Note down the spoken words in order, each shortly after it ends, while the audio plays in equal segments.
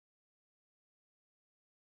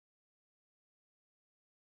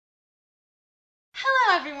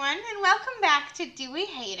everyone, and welcome back to Do We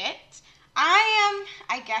Hate It? I am,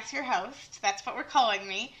 I guess, your host. That's what we're calling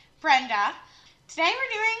me, Brenda. Today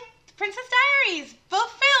we're doing The Princess Diaries,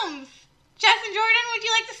 both films. Jess and Jordan, would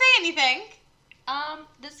you like to say anything?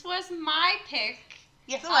 This was my pick.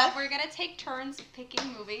 Yes, it was. We're gonna take turns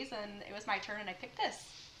picking movies, and it was my turn, and I picked this.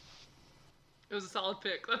 It was a solid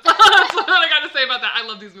pick. That's all I got to say about that. I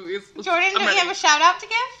love these movies. Jordan, do you have a shout out to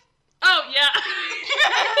give? Oh, yeah.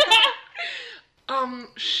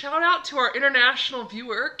 Shout out to our international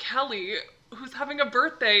viewer, Kelly, who's having a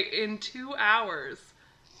birthday in 2 hours.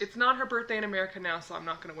 It's not her birthday in America now, so I'm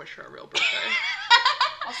not going to wish her a real birthday.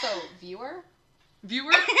 Also, viewer?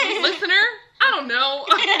 Viewer? Listener? I don't know.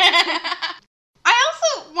 I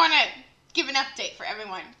also want to give an update for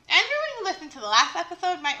everyone. Everyone who listened to the last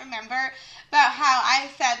episode might remember about how I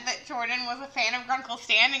said that Jordan was a fan of Grunkle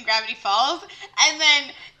Stan in Gravity Falls,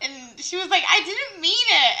 and she was like, I didn't mean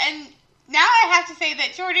it, and now I have to say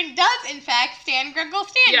that Jordan does, in fact, stan Grunkle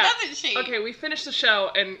Stan, doesn't she? Okay, we finished the show,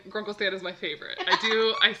 and Grunkle Stan is my favorite.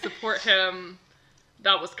 I support him.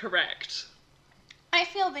 That was correct. I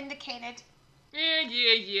feel vindicated.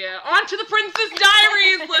 Yeah. On to the Princess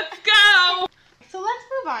Diaries! Let's go! So let's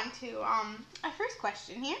move on to our first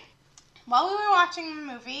question here. While we were watching the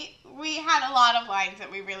movie, we had a lot of lines that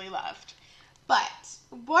we really loved. But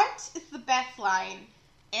what is the best line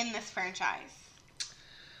in this franchise?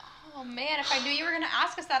 Oh man, if I knew you were gonna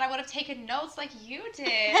ask us that, I would have taken notes like you did.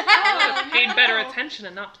 I would have paid better attention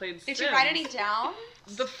and not played Sims. Did you write any down?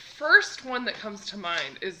 The first one that comes to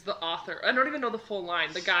mind is the author. I don't even know the full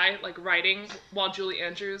line. The guy, writing while Julie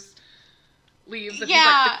Andrews leaves, and he's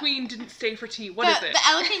like, the queen didn't stay for tea. What is it? The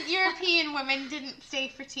elegant European women didn't stay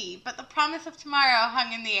for tea, but the promise of tomorrow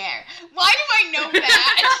hung in the air. Why do I know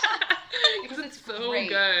that? Because it's so great.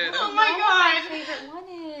 good. Oh my god. My favorite one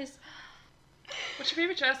is... What's your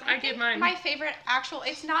favorite, Jess? I gave mine. My favorite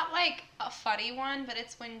it's not like a funny one, but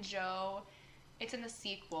it's when Joe, it's in the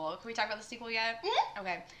sequel. Can we talk about the sequel yet? Mm-hmm.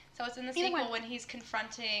 Okay. So it's in the sequel when he's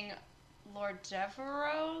confronting Lord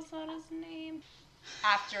Devereaux, is that his name?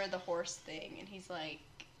 After the horse thing, and he's like,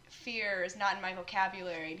 fear is not in my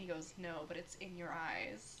vocabulary, and he goes, no, but it's in your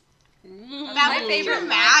eyes. That my favorite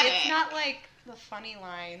dramatic. It's not like the funny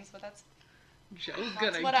lines, but that's Joe's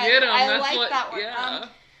gonna what get him. I like that one. Yeah.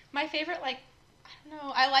 My favorite, I don't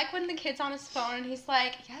know, I like when the kid's on his phone and he's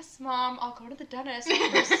like, yes, Mom, I'll go to the dentist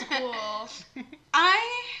after school. I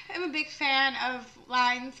am a big fan of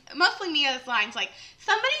lines, mostly Mia's lines, like,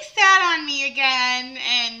 somebody sat on me again,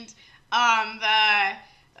 and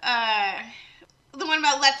the one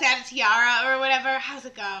about let's add a tiara or whatever. How's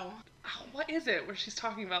it go? Oh, what is it? Where she's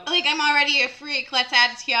talking about? Like, I'm already a freak, let's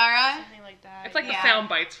add a tiara. Something like that. It's like the sound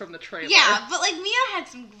bites from the trailer. Yeah, but Mia had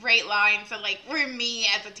some great lines that were me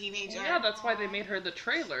as a teenager. Yeah, that's why they made her the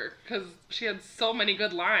trailer, because she had so many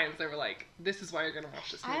good lines. They were like, this is why you're gonna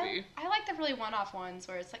watch this movie. I like the really one-off ones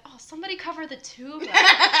where it's like, oh, somebody cover the tube.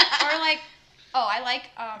 Or like, I like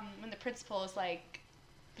when the principal is like,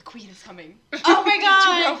 the queen is coming. Oh my god!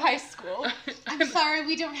 To Grove High School. I'm sorry,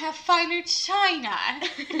 we don't have finer china.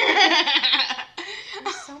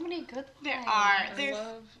 There's so many good lines. There are. I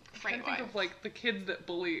love. I think of the kids that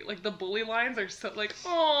bully. Like the bully lines are so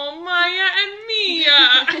oh, Maya and Mia.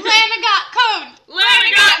 Lana got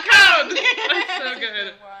code. That's so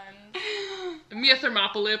good. Mia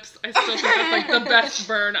Thermopolis. I still think that's the best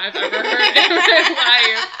burn I've ever heard in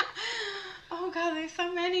my life. Oh god, there's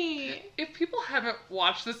so many. If people haven't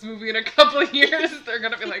watched this movie in a couple of years, they're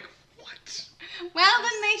gonna be like, what? Well,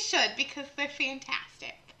 then they should, because they're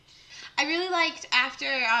fantastic. I really liked after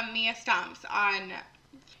Mia stomps on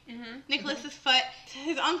Nicholas's foot,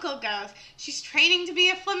 his uncle goes, she's training to be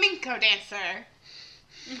a flamenco dancer.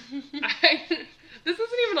 This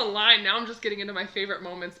isn't even a line, now I'm just getting into my favorite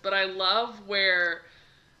moments, but I love where,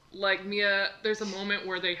 Mia, there's a moment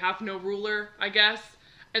where they have no ruler, I guess,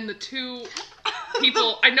 and the two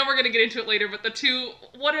people, I know we're going to get into it later, but the two,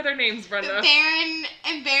 what are their names, Brenda? Baron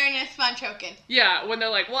and Baroness von Trocken. Yeah, when they're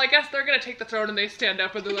like, well, I guess they're going to take the throne, and they stand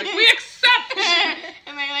up, and they're like, we accept!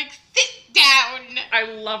 And they're like, sit down! I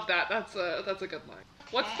love that. That's a good line.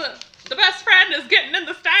 What's the best friend is getting in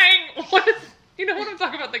the stang? What is, you know what I'm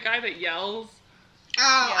talking about, the guy that yells?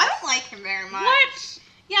 Oh, yes. I don't like him very much. What?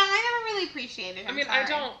 Yeah, I never really appreciated him. I mean, I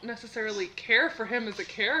don't necessarily care for him as a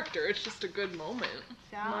character. It's just a good moment.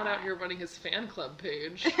 Yeah. I'm not out here running his fan club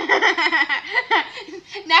page.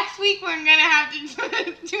 Next week, we're going to have to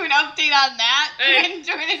do an update on that. Hey, and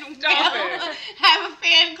Jordan stop will it. have a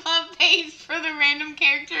fan club page for the random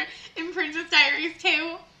character in Princess Diaries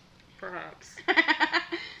 2. Perhaps.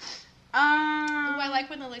 I like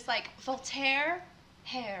when Lily's like, Voltaire,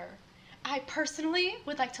 hair. I personally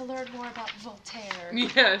would like to learn more about Voltaire.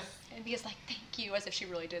 Yes. And Mia's like, thank you, as if she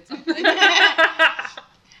really did something. Hey,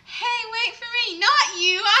 wait for me. Not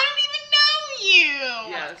you. I don't even know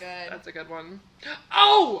you. Yes, That's good. That's a good one.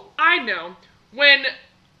 Oh, I know. When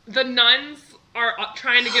the nuns are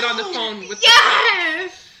trying to get on the phone with the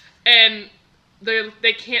cops, and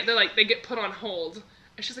they can't, they get put on hold.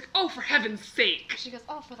 And she's like, oh, for heaven's sake. She goes,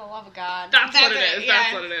 oh, for the love of God. That's what it is. Yeah.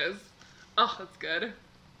 That's what it is. Oh, that's good.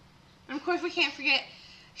 And of course, we can't forget,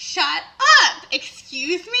 shut up.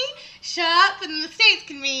 Excuse me? Shut up in the States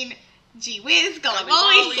can mean, gee whiz, golly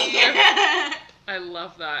molly. I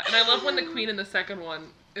love that. And I love when the queen in the second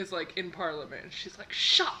one is, like, in Parliament. She's like,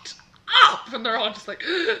 shut up! And they're all just like,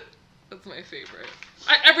 that's my favorite.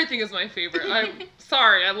 Everything is my favorite. I'm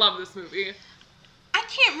sorry. I love this movie. I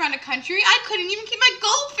can't run a country. I couldn't even keep my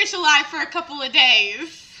goldfish alive for a couple of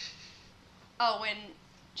days. Oh, when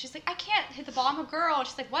she's like, I can't hit the ball, I'm a girl. And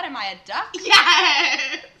she's like, what, am I a duck?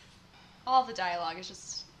 Yes! All the dialogue is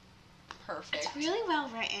just perfect. It's really well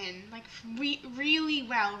written. Like, really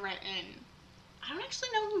well written. I don't actually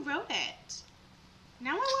know who wrote it.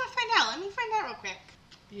 Now I want to find out. Let me find out real quick.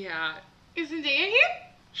 Yeah. Is Zendaya here?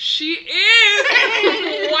 She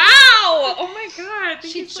is! Wow! Oh my god.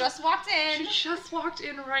 She just walked in. She just walked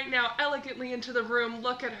in right now, elegantly into the room.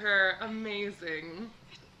 Look at her. Amazing.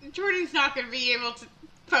 Jordan's not going to be able to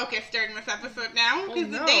focus during this episode now because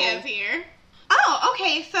no. Zendaya's here. Oh,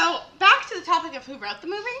 okay. So back to the topic of who wrote the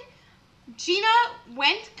movie. Gina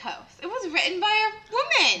Wendkos. It was written by a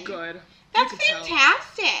woman. Good. That's You can tell.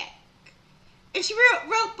 fantastic. And she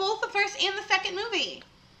wrote both the first and the second movie.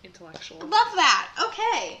 Intellectual. Love that.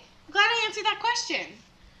 Okay. I'm glad I answered that question.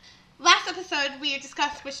 Last episode, we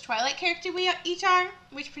discussed which Twilight character we each are.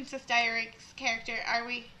 Which Princess Diaries character are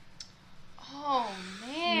we? Oh,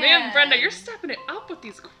 man. Man, Brenda, you're stepping it up with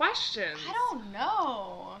these questions. I don't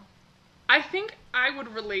know. I think I would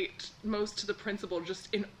relate most to the principal,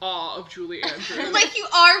 just in awe of Julie Andrews. Like you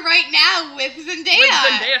are right now with Zendaya. With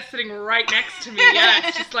Zendaya sitting right next to me, yeah,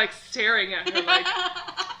 it's just like staring at her like,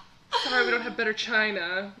 sorry we don't have better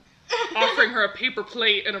china. Offering her a paper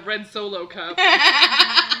plate and a red Solo cup.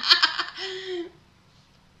 I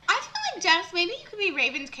feel like, Jess, maybe you could be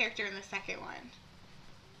Raven's character in the second one.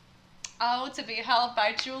 Oh, to be held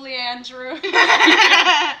by Julie Andrews.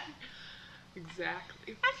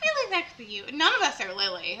 Exactly. I feel like that could be you. None of us are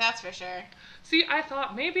Lily, that's for sure. See, I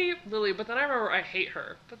thought maybe Lily, but then I remember I hate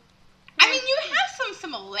her. But I mean, you have some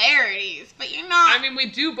similarities, but you're not. I mean, we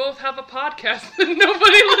do both have a podcast that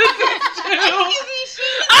nobody listens to. Excuse me,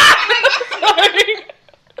 Sorry.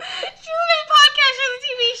 Julie podcast is a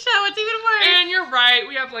TV show. It's even worse. And you're right.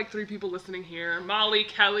 We have like 3 people listening here. Molly,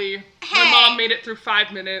 Kelly. Hey. My mom made it through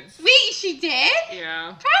 5 minutes. Wait, she did?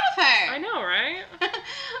 Yeah. Proud of her. I know, right?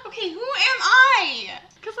 Okay, who am I?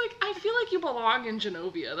 Because, like, I feel like you belong in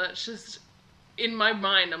Genovia. That's just, in my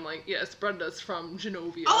mind, I'm like, yes, Brenda's from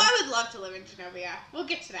Genovia. Oh, I would love to live in Genovia. We'll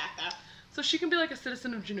get to that, though. So she can be, like, a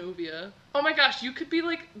citizen of Genovia. Oh my gosh, you could be,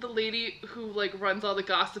 like, the lady who, like, runs all the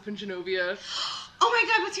gossip in Genovia. Oh my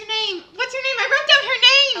god, what's her name? What's her name? I wrote down her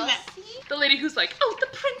name! Elsie? The lady who's like, oh, the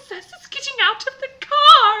princess is getting out of the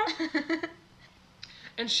car!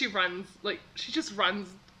 And she runs, like, she just runs,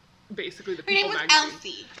 basically, the Her name People was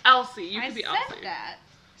magazine. Elsie. Elsie, you I could be said Elsie. that.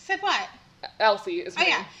 Said what? Elsie is her Oh,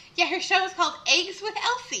 yeah. name. Yeah, her show is called Eggs with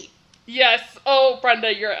Elsie. Yes. Oh,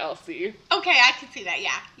 Brenda, you're Elsie. Okay, I can see that.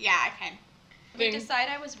 Yeah. Yeah, I can. Did we decide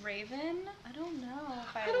I was Raven? I don't know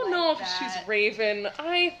if I I don't like know if that. she's Raven.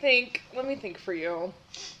 I think, let me think for you.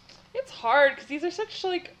 It's hard, because these are such,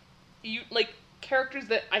 like, characters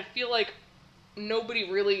that I feel like nobody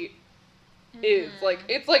really is. Like,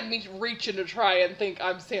 it's like me reaching to try and think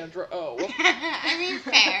I'm Sandra Oh. I mean,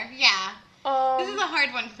 fair. Yeah. This is a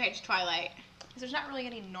hard one compared to Twilight. Because there's not really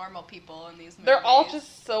any normal people in these movies. They're all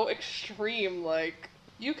just so extreme, like...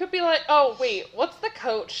 You could be like, oh, wait, what's the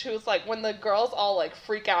coach who's like, when the girls all, like,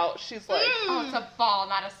 freak out, she's like... Oh, it's a ball,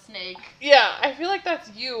 not a snake. Yeah, I feel like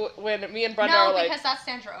that's you when me and Brenda are like... No, because that's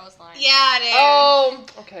Sandra Oh's line. Yeah, it is. Oh,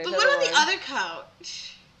 okay, But never what about mind. the other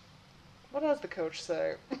coach? What does the coach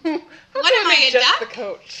say? What am I, a just duck? the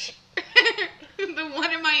coach. The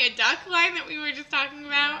what am I, a duck line that we were just talking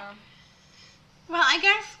about? Yeah. Well, I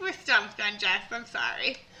guess we're stumped on Jess. I'm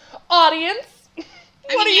sorry. Audience,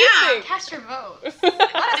 what do you think? Cast your votes. If Let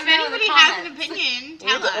us know in the anybody has an comments. opinion, We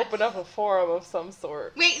tell need to us. open up a forum of some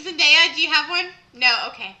sort. Wait, Zendaya, do you have one? No,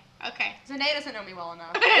 okay. Okay. Zendaya doesn't know me well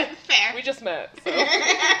enough. Fair. We just met, so...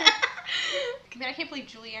 I mean, I can't believe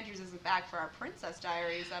Julie Andrews isn't back for our Princess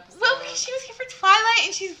Diaries episode. Well, because she was here for Twilight,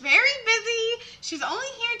 and she's very busy. She's only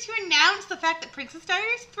here to announce the fact that Princess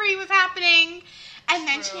Diaries 3 was happening, and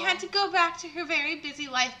then she True. had to go back to her very busy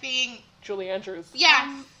life being Julie Andrews.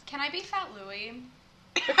 Yes. Can I be Fat Louie?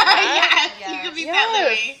 Yes, you Yes. could be Fat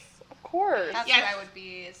Louie. Of course. That's Yes. who I would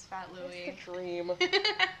be, is Fat Louie. That's the dream.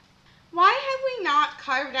 Why have we not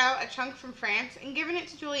carved out a chunk from France and given it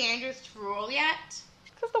to Julie Andrews to rule yet?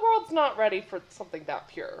 Because the world's not ready for something that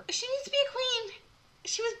pure. She needs to be a queen.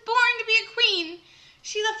 She was born to be a queen.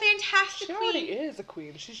 She's a fantastic She queen. already is a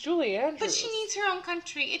queen. She's Julie Andrews. But she needs her own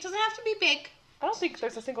country. It doesn't have to be big. I don't think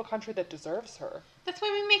there's a single country that deserves her. That's why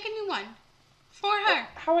we make a new one. For her.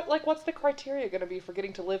 What's the criteria going to be for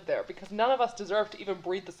getting to live there? Because none of us deserve to even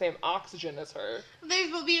breathe the same oxygen as her. There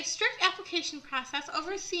will be a strict application process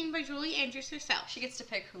overseen by Julie Andrews herself. She gets to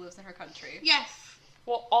pick who lives in her country. Yes.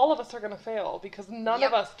 Well, all of us are going to fail because none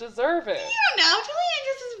of us deserve it. You don't know. Julie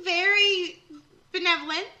Andrews is very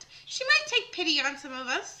benevolent. She might take pity on some of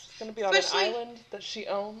us. She's going to be on an island that she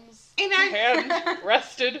owns. Hand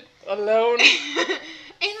rested, alone,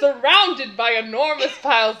 surrounded by enormous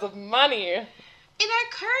piles of money. In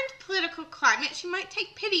our current political climate, she might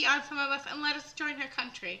take pity on some of us and let us join her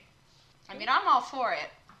country. I mean, I'm all for it,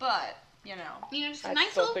 but, you know. You know, just a I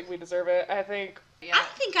nice still little... think we deserve it. I think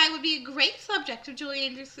I would be a great subject of Julie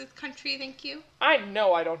Andrews' country, thank you. I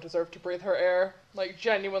know I don't deserve to breathe her air. Like,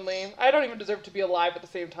 genuinely. I don't even deserve to be alive at the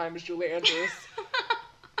same time as Julie Andrews.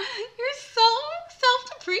 You're so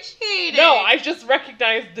self-depreciating. No, I just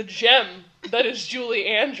recognized the gem that is Julie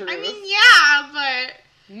Andrews. I mean, yeah, but...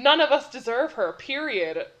 None of us deserve her,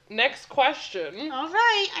 period. Next question. All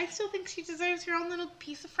right, I still think she deserves her own little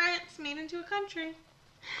piece of France made into a country.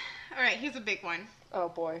 All right, here's a big one. Oh,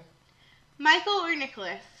 boy. Michael or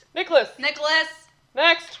Nicholas? Nicholas.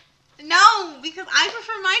 Next. No, because I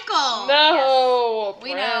prefer Michael. No, yes.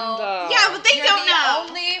 We Brenda. know. Yeah, but they don't know. You're the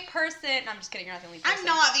only person... No, I'm just kidding, you're not the only person. I'm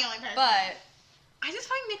not the only person. But... I just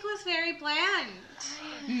find Nicholas very bland.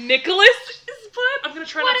 Nicholas is bland? I'm going to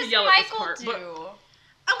try not to yell at this part. What does Michael do?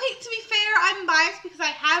 Okay, to be fair, I'm biased because I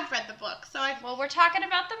have read the book, so I... Well, we're talking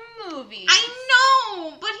about the movie. I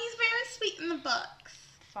know, but he's very sweet in the books.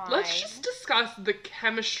 Fine. Let's just discuss the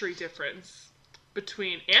chemistry difference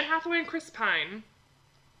between Anne Hathaway and Chris Pine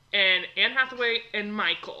and Anne Hathaway and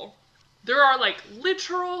Michael. There are, like,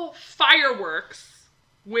 literal fireworks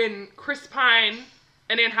when Chris Pine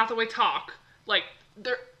and Anne Hathaway talk. Like,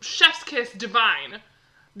 they're chef's kiss divine.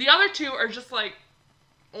 The other two are just like,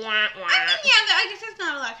 wah, wah. I mean, yeah, I guess there's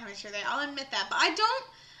not a lot of chemistry there. I'll admit that, but I don't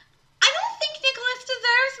think Nicholas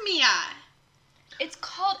deserves Mia. It's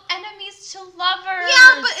called enemies to lovers.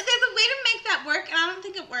 Yeah, but there's a way to make that work, and I don't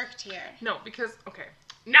think it worked here. No, because, okay,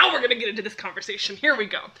 now we're going to get into this conversation. Here we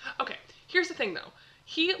go. Okay, here's the thing, though.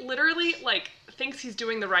 He literally, like, thinks he's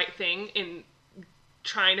doing the right thing in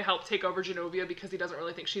trying to help take over Genovia because he doesn't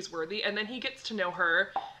really think she's worthy, and then he gets to know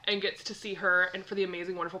her and gets to see her and for the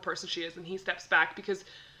amazing, wonderful person she is, and he steps back because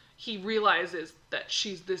he realizes that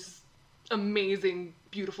she's this amazing,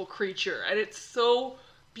 beautiful creature, and it's so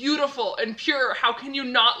beautiful and pure. How can you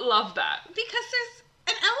not love that? Because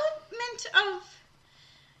there's an element of...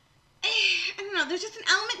 I don't know, there's just an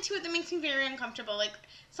element to it that makes me very uncomfortable. Like,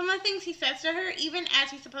 some of the things he says to her, even as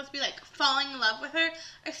he's supposed to be, like, falling in love with her,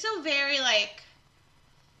 are still very, like...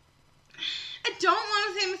 I don't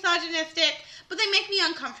want to say misogynistic, but they make me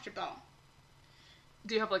uncomfortable.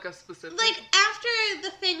 Do you have, like, a specific... Like, after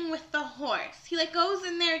the thing with the horse, he, like, goes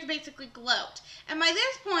in there to basically gloat. And by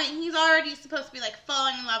this point, he's already supposed to be, like,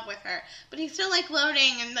 falling in love with her. But he's still, like,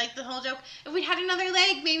 gloating and, like, the whole joke, if we had another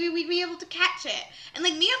leg, maybe we'd be able to catch it. And,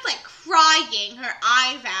 like, Mia's, like, crying her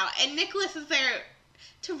eyes out. And Nicholas is there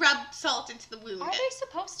to rub salt into the wound. Are they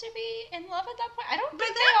supposed to be in love at that point? I don't By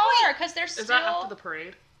think that they are, because they're still... Is that after the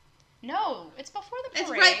parade? No, it's before the parade. It's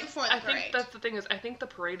right before the I parade. think that's the thing, is I think the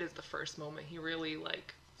parade is the first moment he really,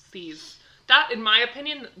 like, sees... That, in my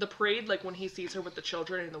opinion, the parade, like, when he sees her with the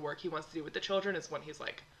children and the work he wants to do with the children is when he's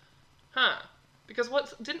like, huh. Because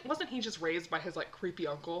wasn't he just raised by his, like, creepy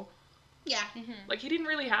uncle? Yeah. Mm-hmm. Like, he didn't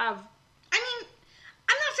really have... I mean,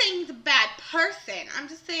 I'm not saying he's a bad person. I'm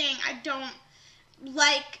just saying I don't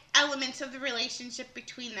like elements of the relationship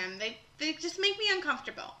between them. They just make me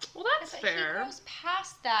uncomfortable. Well, that's But fair. he goes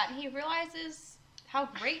past that, and he realizes how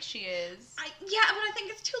great she is. Yeah, but I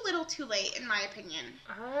think it's too little too late, in my opinion.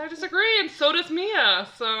 I disagree, and so does Mia,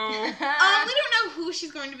 so... We don't know who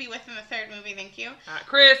she's going to be with in the third movie, thank you.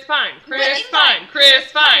 Chris Pine. Chris Pine.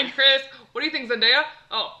 What do you think, Zendaya?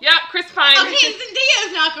 Oh, yeah, Chris Pine. Okay, Zendaya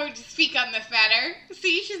is not going to speak on this matter.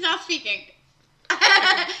 See, she's not speaking.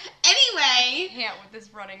 Anyway. Yeah, with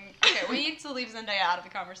this running... Okay, we need to leave Zendaya out of the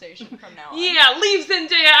conversation from now on. Yeah, leave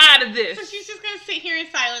Zendaya out of this. So she's just going to sit here in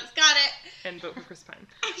silence. Got it. And vote for Chris Pine.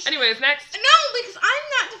 Anyways, next. No, because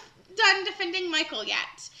I'm not done defending Michael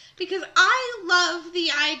yet. Because I love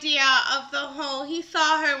the idea of the whole he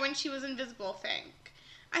saw her when she was invisible thing.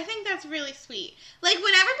 I think that's really sweet. Like,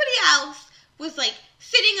 when everybody else was, like,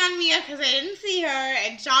 sitting on Mia because they didn't see her,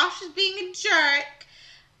 and Josh was being a jerk,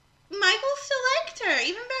 Michael still liked her,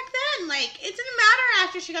 even back then. Like, it didn't matter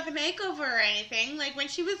after she got the makeover or anything. Like, when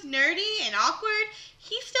she was nerdy and awkward,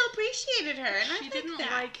 he still appreciated her, and she didn't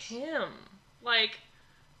like him. Like,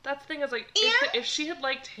 that's the thing is, like, if she had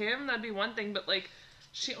liked him, that'd be one thing, but, like,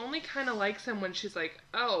 she only kind of likes him when she's like,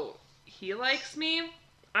 oh, he likes me?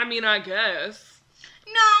 I mean, I guess.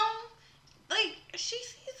 No. Like, she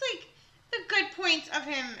sees, like, the good points of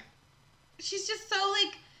him. She's just so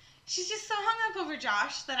hung up over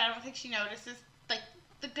Josh that I don't think she notices, like,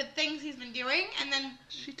 the good things he's been doing, and then...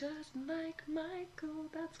 She doesn't like Michael,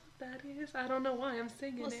 that's what that is. I don't know why I'm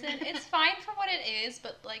singing Listen, it's fine for what it is,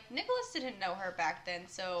 but, like, Nicholas didn't know her back then,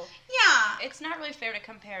 so... Yeah. It's not really fair to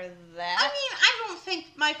compare that. I mean, I don't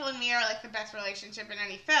think Michael and Mia are, like, the best relationship in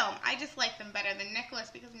any film. I just like them better than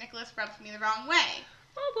Nicholas, because Nicholas rubs me the wrong way.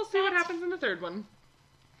 Well, we'll see what happens in the third one.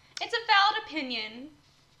 It's a valid opinion.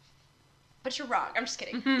 But you're wrong. I'm just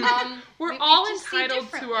kidding. We're all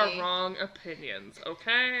entitled to our wrong opinions,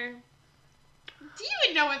 okay? Do you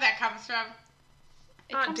even know where that comes from?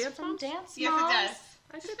 It comes from Dance Moms. Yes, it does.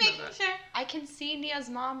 I just making sure. I can see Nia's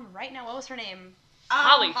mom right now. What was her name?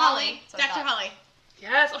 Holly. Dr. Holly.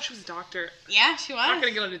 Yes. Oh, she was a doctor. Yeah, she was. I'm not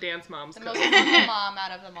going to get into Dance Moms. The most beautiful mom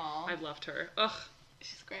out of them all. I loved her. Ugh.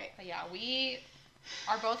 She's great. But yeah, we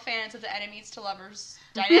are both fans of the enemies to lovers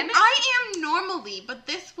dynamic. I am normally, but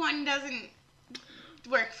this one doesn't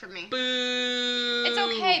work for me. Boo. It's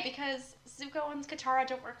okay because Zuko and Katara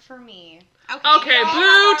don't work for me. Okay,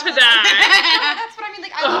 boo to that. That's what I mean.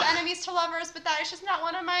 Like, I love enemies to lovers, but that is just not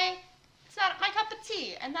it's not my cup of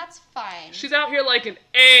tea, and that's fine. She's out here like an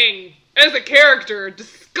Aang as a character.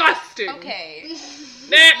 Disgusting. Okay.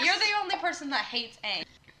 Next. You're the only person that hates Aang.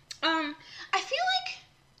 I feel like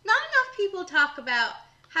not enough people talk about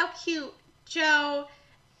how cute Joe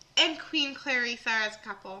and Queen Clarice are as a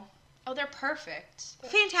couple. Oh, they're perfect.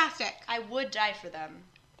 Fantastic. I would die for them.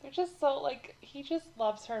 They're just so, like, he just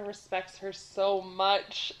loves her and respects her so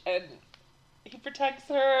much, and he protects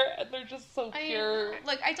her, and they're just so pure.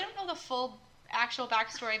 Look, I don't know the full actual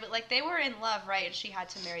backstory, but, like, they were in love, right? And she had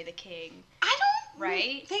to marry the king. I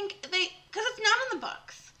don't think because it's not in the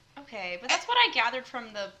books. Okay, but that's what I gathered from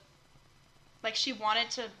like, she wanted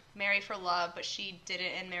to marry for love, but she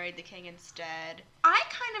didn't and married the king instead. I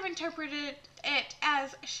kind of interpreted it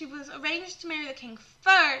as she was arranged to marry the king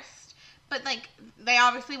first, but, like, they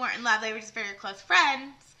obviously weren't in love. They were just very close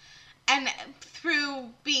friends. And through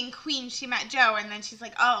being queen, she met Joe, and then she's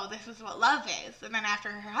like, oh, this is what love is. And then after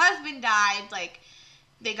her husband died, like,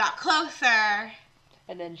 they got closer.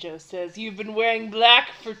 And then Joe says, you've been wearing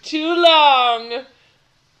black for too long.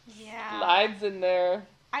 Yeah. Slides in there.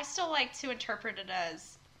 I still like to interpret it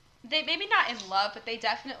as they maybe not in love, but they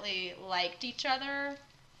definitely liked each other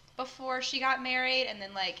before she got married, and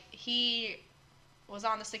then, like, he was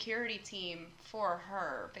on the security team for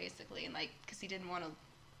her, basically, and, like, because he didn't want to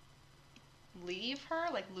leave her,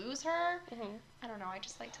 like, lose her. Mm-hmm. I don't know, I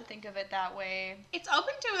just like to think of it that way. It's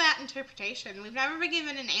open to that interpretation. We've never been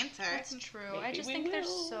given an answer. That's true. Maybe I just think they're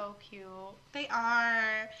so cute. They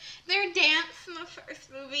are. Their dance in the first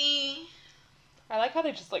movie. I like how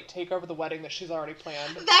they just, like, take over the wedding that she's already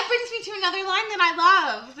planned. That brings me to another line that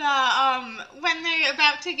I love. When they're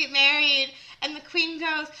about to get married, and the queen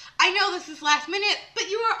goes, I know this is last minute, but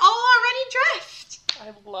you are all already dressed.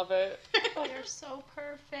 I love it. They're so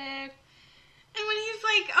perfect. And when he's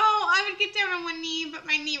like, oh, I would get down on one knee, but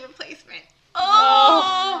my knee replacement.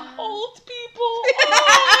 Oh, old people.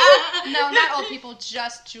 Oh. No, not old people,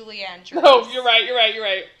 just Julianne Jones. No, you're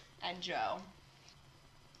right. And Joe.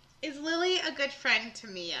 Is Lily a good friend to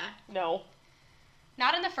Mia? No.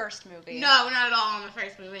 Not in the first movie. No, not at all in the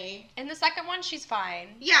first movie. In the second one, she's fine.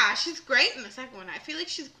 Yeah, she's great in the second one. I feel like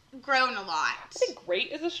she's grown a lot. I think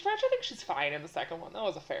great is a stretch. I think she's fine in the second one. That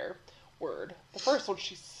was a fair word. The first one,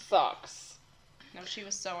 she sucks. No, she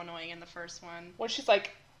was so annoying in the first one. When she's,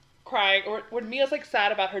 like, crying, or when Mia's, like,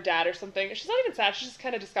 sad about her dad or something. She's not even sad. She's just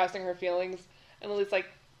kind of discussing her feelings. And Lily's like,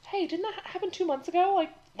 hey, didn't that happen 2 months ago?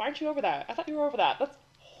 Like, why aren't you over that? I thought you were over that. That's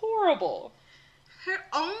horrible. Her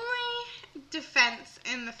only defense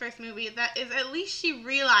in the first movie that is at least she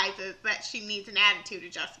realizes that she needs an attitude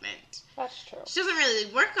adjustment. That's true. She doesn't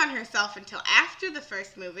really work on herself until after the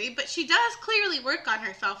first movie, but she does clearly work on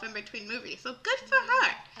herself in between movies, so good for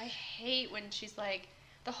her. I hate when she's like,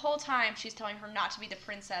 the whole time she's telling her not to be the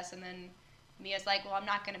princess, and then Mia's like, well, I'm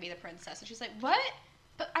not going to be the princess. And she's like, what?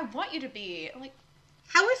 But I want you to be. I'm like,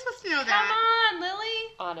 How are we supposed to know that? Come on,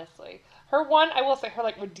 Lily. Honestly. I will say, her,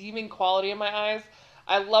 like, redeeming quality in my eyes,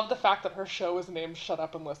 I love the fact that her show is named Shut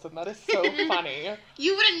Up and Listen. That is so funny.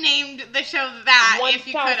 You would have named the show that if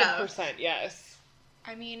you could have. 1000%, yes.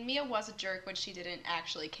 I mean, Mia was a jerk when she didn't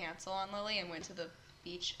actually cancel on Lily and went to the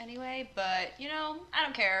beach anyway, but, I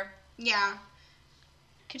don't care. Yeah.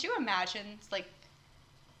 Could you imagine, like,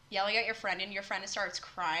 yelling at your friend and your friend starts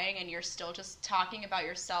crying and you're still just talking about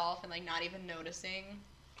yourself and, like, not even noticing?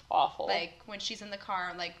 Awful. Like, when she's in the car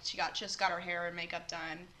and, like, she just got her hair and makeup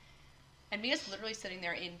done. And Mia's literally sitting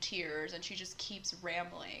there in tears and she just keeps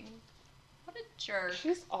rambling. What a jerk.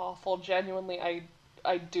 She's awful. Genuinely,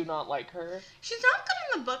 I do not like her. She's not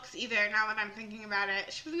good in the books either, now that I'm thinking about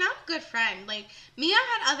it. She was not a good friend. Like, Mia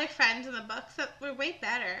had other friends in the books that were way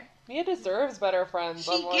better. Mia deserves better friends.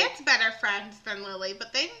 She gets better friends than Lily,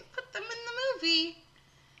 but they didn't put them in the movie.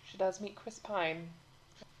 She does meet Chris Pine.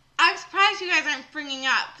 I'm surprised you guys aren't bringing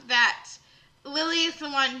up that Lily is the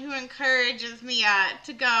one who encourages Mia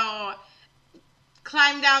to go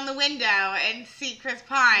climb down the window and see Chris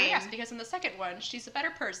Pine. Yes, because in the second one, she's a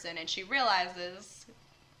better person, and she realizes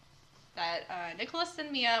that Nicholas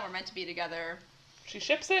and Mia were meant to be together. She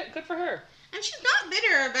ships it. Good for her. And she's not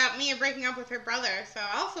bitter about Mia breaking up with her brother, so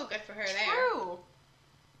also good for her there. True.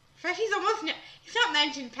 But he's not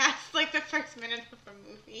mentioned past, like, the first minute of the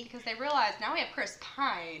movie. Because they realize, now we have Chris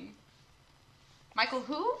Pine. Michael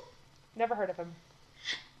who? Never heard of him.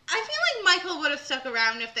 I feel like Michael would have stuck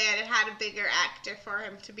around if they had a bigger actor for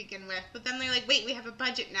him to begin with. But then they're like, wait, we have a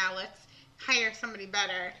budget now. Let's hire somebody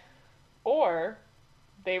better. Or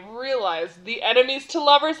they realize the enemies to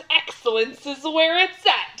lovers' excellence is where it's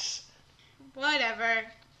at. Whatever.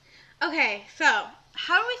 Okay, so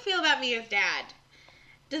how do we feel about Mia's dad?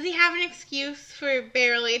 Does he have an excuse for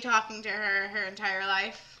barely talking to her entire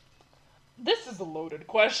life? This is a loaded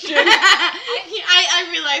question. I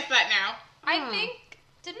realize that now. I think,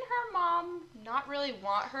 didn't her mom not really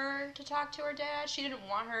want her to talk to her dad? She didn't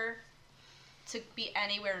want her to be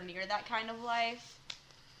anywhere near that kind of life.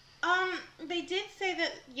 They did say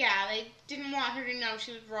that, yeah, they didn't want her to know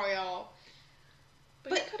she was royal.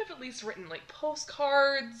 But he could have at least written, like,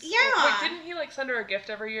 postcards. Yeah. Like, didn't he, like, send her a gift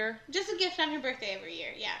every year? Just a gift on her birthday every year,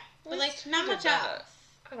 yeah. But, like, He not did much that. else.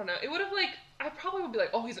 I don't know. It would have, like, I probably would be like,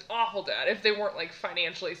 oh, he's an awful dad if they weren't, like,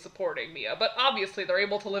 financially supporting Mia. But obviously they're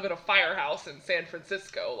able to live in a firehouse in San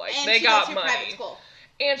Francisco. Like, And they she got goes to money. a private school.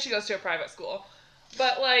 And she goes to a private school.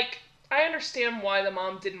 But, like, I understand why the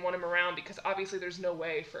mom didn't want him around because obviously there's no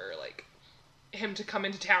way for, like, him to come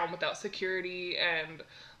into town without security and,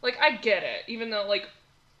 like, I get it. Even though, like,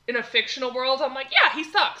 in a fictional world, I'm like, yeah, he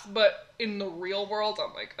sucks. But in the real world,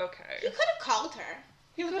 I'm like, okay. He could have called her.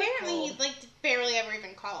 Apparently, he, like, barely ever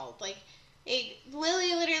even called. Like,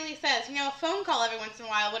 Lily literally says, a phone call every once in a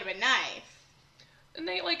while would have been nice. And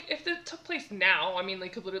they, like, if it took place now, I mean, they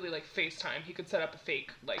could literally, like, FaceTime. He could set up a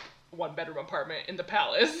fake, like, one-bedroom apartment in the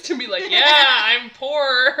palace to be like, yeah, I'm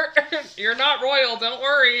poor. You're not royal, don't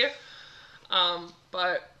worry.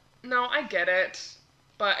 But, no, I get it.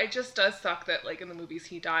 But it just does suck that, like, in the movies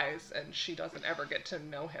he dies and she doesn't ever get to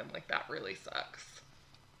know him. Like, that really sucks.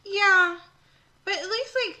 Yeah. But at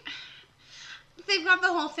least, like, they've got the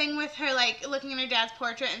whole thing with her, like, looking at her dad's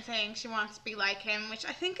portrait and saying she wants to be like him, which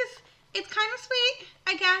I think it's kind of sweet,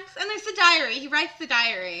 I guess. And there's the diary. He writes the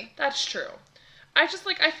diary. That's true. I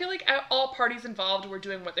feel like all parties involved were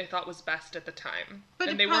doing what they thought was best at the time. But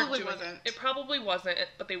and it they probably weren't wasn't. It probably wasn't,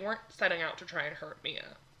 but they weren't setting out to try and hurt Mia.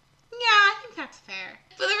 Yeah, I think that's fair.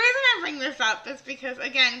 But the reason I bring this up is because,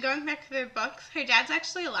 again, going back to the books, her dad's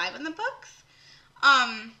actually alive in the books.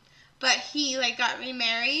 But he, like, got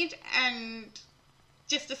remarried and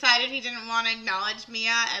just decided he didn't want to acknowledge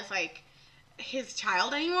Mia as, like, his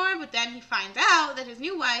child anymore. But then he finds out that his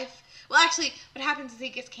new wife... Well, actually, what happens is he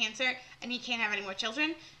gets cancer and he can't have any more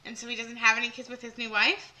children. And so he doesn't have any kids with his new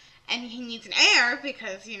wife. And he needs an heir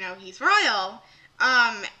because, he's royal.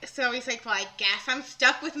 So he's like, well, I guess I'm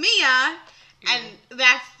stuck with Mia. And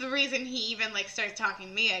that's the reason he even, like, starts talking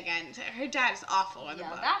to Mia again. Her dad is awful in the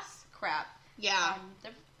book. Yeah, that's crap. Yeah. The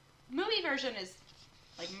movie version is,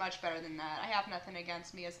 like, much better than that. I have nothing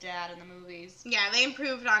against Mia's dad in the movies. Yeah, they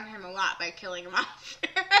improved on him a lot by killing him off.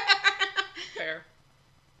 Fair.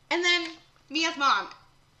 And then Mia's mom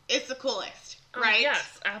is the coolest, right?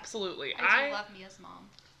 Yes, absolutely. I do love Mia's mom.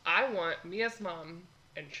 I want Mia's mom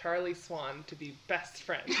and Charlie Swan to be best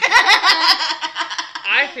friends.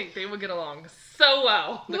 I think they would get along so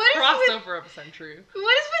well. The crossover of a century.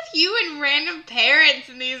 What is with you and random parents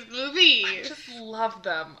in these movies? I just love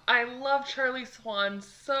them. I love Charlie Swan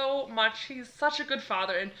so much. He's such a good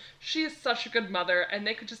father, and she is such a good mother, and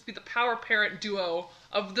they could just be the power parent duo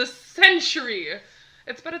of the century.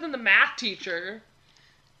 It's better than the math teacher.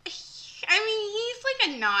 I mean, he's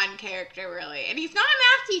like a non-character, really. And he's not a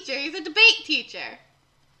math teacher, he's a debate teacher.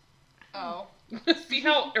 Oh. See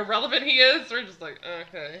how irrelevant he is? We're just like,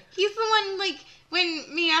 okay. He's the one, like, when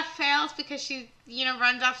Mia fails because she,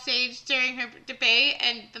 runs off stage during her debate,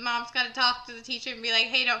 and the mom's got to talk to the teacher and be like,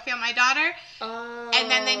 hey, don't fail my daughter. Oh. And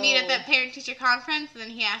then they meet at the parent-teacher conference, and then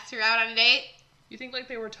he asks her out on a date. You think, like,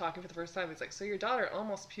 they were talking for the first time. He's like, so your daughter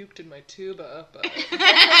almost puked in my tuba, but...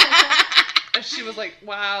 And she was like,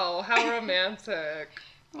 wow, how romantic.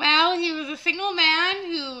 Well, he was a single man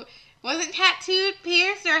who wasn't tattooed,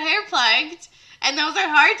 pierced, or hair plugged, and those are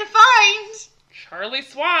hard to find. Charlie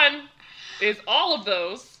Swan is all of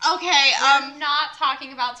those. Okay, We're not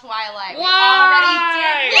talking about Twilight. Why? We already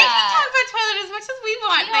did we can that. talk about Twilight as much as we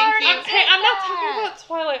want, We thank already you. did. Hey, I'm not talking about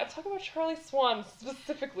Twilight. I'm talking about Charlie Swan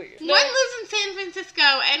specifically. One lives in San Francisco,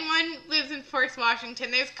 and one lives in Forest, Washington.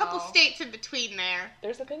 There's a couple Oh. states in between there.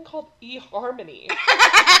 There's a thing called eHarmony.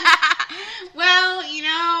 Well,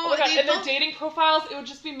 Oh my god, they and their both- dating profiles, it would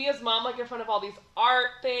just be Mia's mom, like, in front of all these art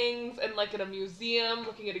things, and, like, in a museum,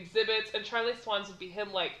 looking at exhibits, and Charlie Swan's would be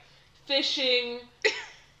him, like, fishing,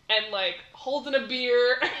 and, like, holding a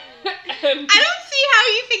beer, and... I don't see how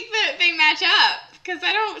you think that they match up, because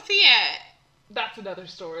I don't see it. That's another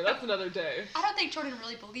story. That's another day. I don't think Jordan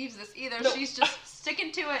really believes this either. No. She's just sticking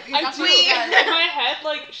to it. I Because that's do, what she does. in my head,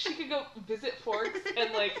 like, she could go visit Forks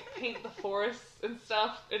and, like, paint the forests and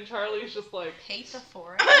stuff, and Charlie's just, like... Paint the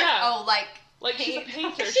forest? Yeah. Oh, like she's a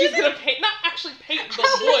paint. painter. She's gonna paint, not actually paint the She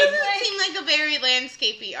woods. doesn't seem like a very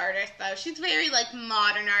landscapey artist, though. She's very, like,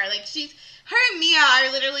 modern art. Like, her and Mia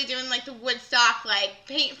are literally doing, like, the Woodstock, like,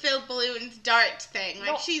 paint-filled balloons darts thing. Like,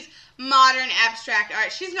 No. she's modern abstract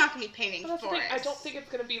art. She's not going to be painting But that's the thing, forests. I don't think it's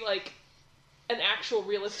gonna be, like, an actual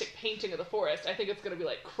realistic painting of the forest. I think it's gonna be,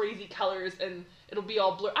 like, crazy colors and it'll be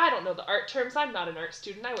all blur. I don't know the art terms. I'm not an art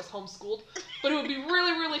student. I was homeschooled. But it would be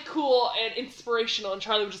really, really cool and inspirational, and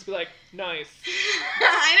Charlie would just be like, nice.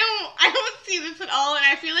 I don't see this at all, and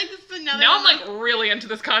I feel like this is another Now I'm, one. like, really into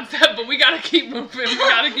this concept, but we gotta keep moving. We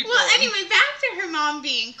gotta keep Well, going. anyway, back to her mom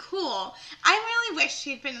being cool. I really wish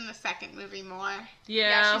she'd been in the second movie more.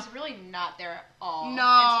 Yeah, she's really not there at all. No.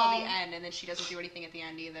 Until the end, and then she doesn't do anything at the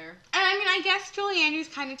end either. And I mean, I guess Julie Andrews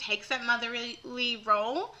kind of takes that motherly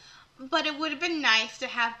role, but it would have been nice to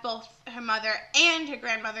have both her mother and her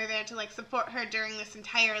grandmother there to, like, support her during this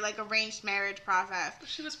entire, like, arranged marriage process.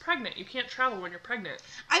 She was pregnant. You can't travel when you're pregnant.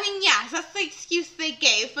 I mean, yeah, that's the excuse they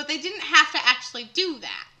gave, but they didn't have to actually do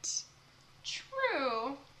that.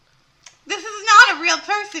 True. This is not a real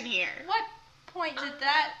person here. What point did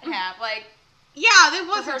that have? Like, Yeah, there for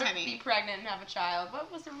her wasn't to any. be pregnant and have a child.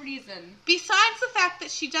 What was the reason? Besides the fact that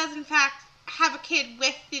she does, in fact, have a kid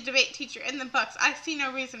with the debate teacher in the books, I see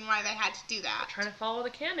no reason why they had to do that. Trying to follow the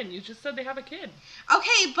canon. You just said they have a kid.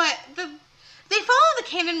 Okay, but they follow the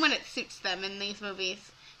canon when it suits them in these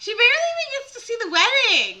movies. She barely even gets to see the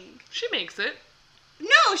wedding. She makes it.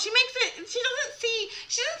 No, she doesn't see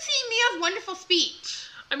Mia's wonderful speech.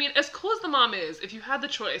 I mean, as cool as the mom is, if you had the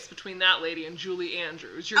choice between that lady and Julie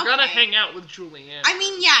Andrews, you're Okay. gonna hang out with Julie Andrews. I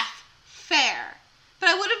mean, yes, fair. But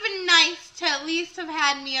it would have been nice to at least have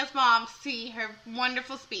had Mia's mom see her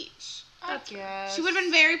wonderful speech. I guess. She would have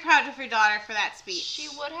been very proud of her daughter for that speech. She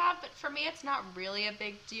would have, but for me, it's not really a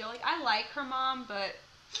big deal. Like, I like her mom, but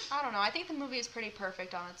I don't know. I think the movie is pretty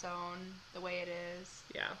perfect on its own, the way it is.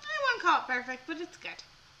 Yeah. I wouldn't call it perfect, but it's good.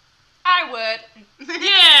 I would.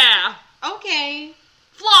 Yeah! Okay.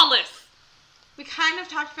 Flawless! We kind of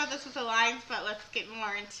talked about this with the lines, but let's get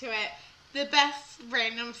more into it. The best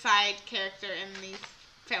random side character in these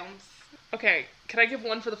films. Okay, can I give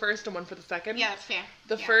one for the first and one for the second? Yeah, that's fair.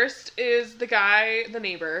 The Yeah. first is the guy, the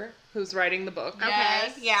neighbor, who's writing the book. Okay,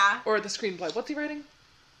 Yes. yeah. Or the screenplay. What's he writing?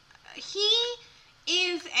 He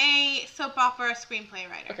is a soap opera screenplay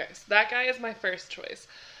writer. Okay, so that guy is my first choice.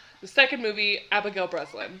 The second movie, Abigail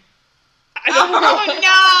Breslin. I don't know. Oh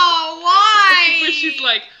no, why? Where she's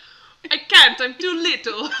like, I can't, I'm too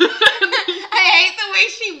little. I hate the way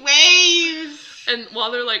she waves. And while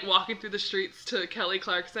they're like walking through the streets to Kelly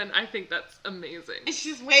Clarkson, I think that's amazing. And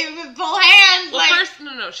she's waving with both hands. Well, like, first,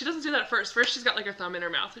 no, she doesn't do that first. First, she's got like her thumb in her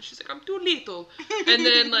mouth, and she's like, I'm too little. And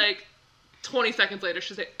then like 20 seconds later,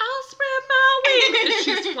 she's like, I'll spread my wings. And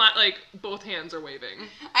she's flat, like both hands are waving.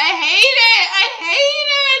 I hate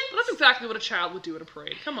it. Well, that's exactly what a child would do at a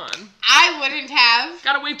parade. Come on. I wouldn't have.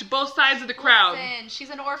 Gotta wave to both sides of the crowd. Listen, she's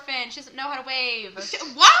an orphan. She doesn't know how to wave. Watch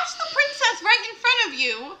the princess right in front of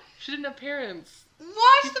you. She didn't have parents.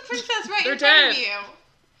 Watch the princess right They're in front of dead. you.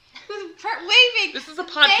 Who's waving. This is a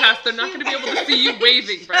podcast. They're not going to be able to see you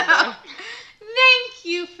waving, Brenda. Thank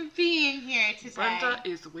Thank you for being here today. Brenda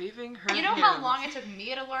is waving her You know hands. how long it took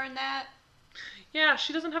Mia to learn that? Yeah,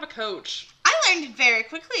 she doesn't have a coach. I learned it very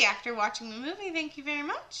quickly after watching the movie. Thank you very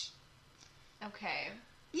much. Okay.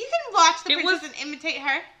 You can watch the It princess was- and imitate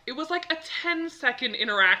her. It was like a 10-second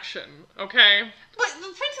interaction, okay? But the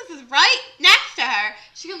princess is right next to her.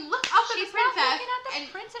 She can look up at She's the princess. not looking at the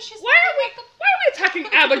and princess. She's Why are we attacking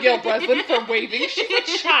Abigail Breslin for waving? She's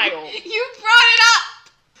a child. You brought it up.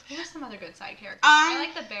 Who are some other good side characters? I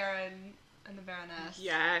like the Baron and the Baroness.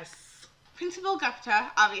 Yes. Principal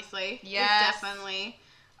Gupta, obviously. Yes. Is definitely.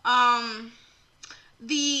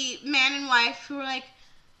 The man and wife who were like,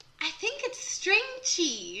 I think it's string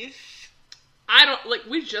cheese. I don't, like,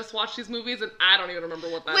 we just watched these movies and I don't even remember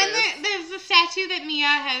what that is. There's the statue that Mia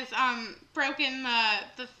has broken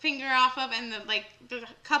the finger off of, and the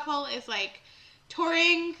couple is like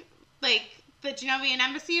touring like the Genovian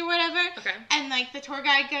embassy or whatever. Okay. And like the tour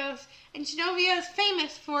guide goes, and Genovia is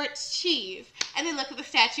famous for its cheese. And they look at the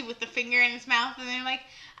statue with the finger in its mouth, and they're like,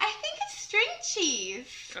 I think it's string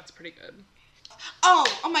cheese. That's pretty good.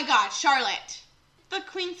 Oh my God, Charlotte, the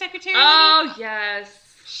Queen's secretary. Oh, yes.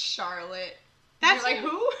 Charlotte. That's You're like, who?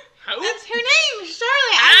 Who? That's her name,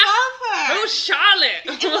 Charlotte. I love her. Who's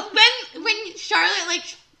Charlotte? when Charlotte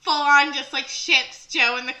like full on just like ships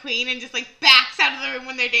Joe and the Queen and just like backs out of the room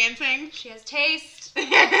when they're dancing. She has taste.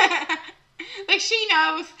 Like she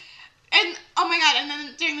knows. And oh my God, and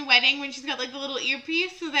then during the wedding when she's got like the little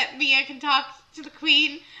earpiece so that Mia can talk to the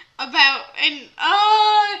Queen about, and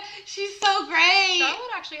oh, she's so great.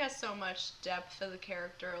 Charlotte actually has so much depth as a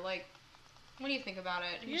character. Like, when you think about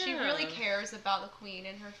it, she really cares about the Queen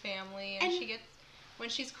and her family, and she gets, when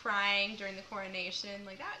she's crying during the coronation,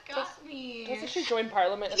 like, that got me. Doesn't she join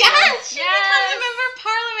Parliament? Yes, she becomes a member of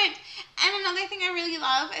Parliament. And another thing I really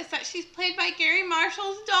love is that she's played by Gary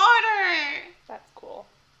Marshall's daughter. That's cool.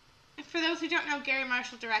 And for those who don't know, Gary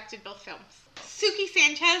Marshall directed both films. Suki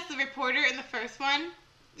Sanchez, the reporter in the first one.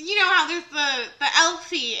 You know how there's the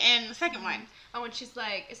Elsie in the second one. Oh, and she's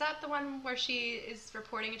like, is that the one where she is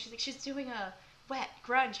reporting and she's like, she's doing a wet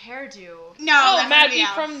grunge hairdo? No, that's Maggie somebody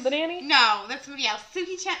else. from The Nanny? No, that's somebody else.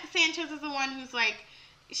 Suki Sanchez is the one who's like,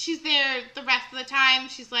 she's there the rest of the time.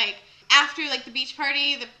 She's like, after like the beach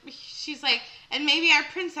party, she's like, and maybe our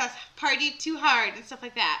princess partied too hard and stuff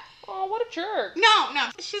like that. Oh, what a jerk. No.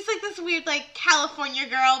 She's like this weird like California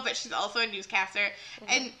girl, but she's also a newscaster. Mm-hmm.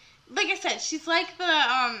 And like I said, she's like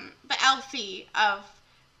the Elsie of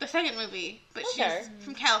the second movie, but she's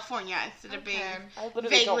from California instead of being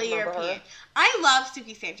vaguely European. I love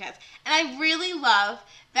Suki Sanchez, and I really love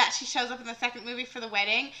that she shows up in the second movie for the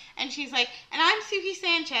wedding, and she's like, and I'm Suki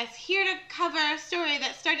Sanchez, here to cover a story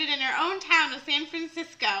that started in her own town of San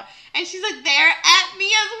Francisco, and she's like there at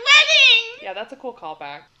Mia's wedding! Yeah, that's a cool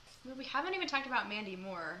callback. We haven't even talked about Mandy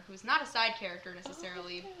Moore, who's not a side character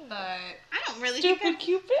necessarily, but... I don't really Stupid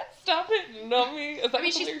Cupid, stop it, nummy. I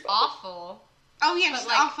mean, she's awful. Oh yeah, she's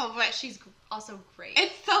awful, but she's also great.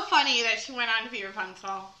 It's so funny that she went on to be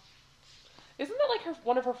Rapunzel. Isn't that like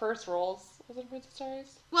one of her first roles? Was it Princess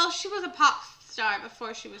Diaries? Well, she was a pop star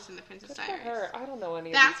before she was in the Princess Good Diaries. for her. I don't know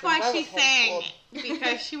any That's of these things. why she sang,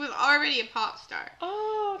 because she was already a pop star.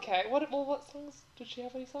 Oh, okay. What songs? Did she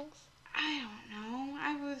have any songs? I don't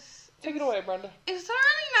know. Take it away, Brenda. It was the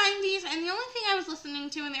early 90s, and the only thing I was listening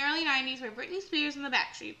to in the early 90s were Britney Spears and the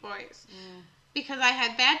Backstreet Boys. Because I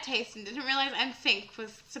had bad taste and didn't realize NSYNC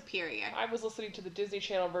was superior. I was listening to the Disney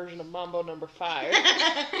Channel version of Mambo No. 5.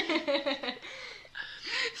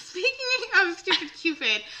 Speaking of Stupid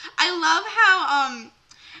Cupid, I love how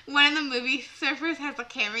one of the movie surfers has a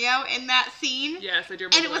cameo in that scene. Yes, I do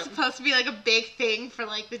remember. And it was supposed to be like a big thing for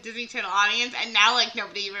like the Disney Channel audience, and now like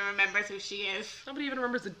nobody even remembers who she is. Nobody even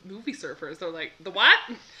remembers the movie surfers. They're like, the what?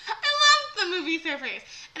 I love the movie surfers.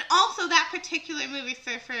 And also that particular movie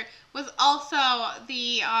surfer was also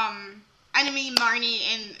the enemy Marnie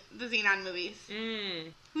in the Xenon movies.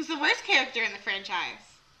 Who's the worst character in the franchise.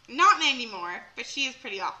 Not Mandy Moore, but she is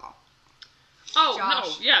pretty awful. Oh,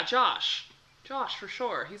 Josh. No. Yeah, Josh. Josh, for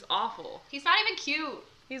sure. He's awful. He's not even cute.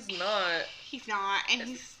 He's not. He's not, and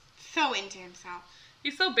he's so into himself.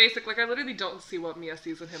 He's so basic. Like, I literally don't see what Mia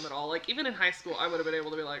sees in him at all. Like, even in high school, I would have been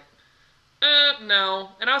able to be like, no.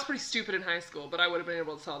 And I was pretty stupid in high school, but I would have been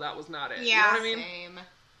able to tell that was not it. Yeah, you know what I mean? Same.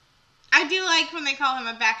 I do like when they call him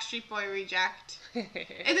a Backstreet Boy reject. Isn't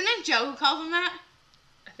it Joe who calls him that?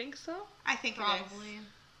 I think so. I think Probably. it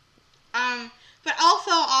is. But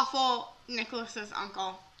also awful Nicholas's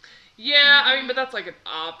uncle. Yeah, I mean, but that's like an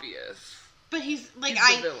obvious. But he's like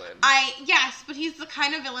He's the villain. Yes, but he's the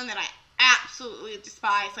kind of villain that I absolutely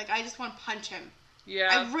despise. Like I just want to punch him. Yeah.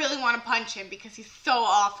 I really want to punch him because he's so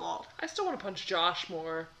awful. I still want to punch Josh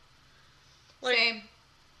more. Like, Same.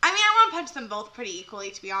 I mean, I want to punch them both pretty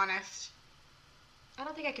equally, to be honest. I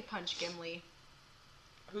don't think I could punch Gimli.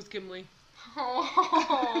 Who's Gimli?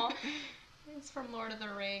 Oh, it's from Lord of the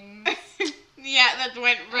Rings. Yeah, that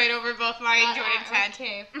went right over both mine and Jordan's head.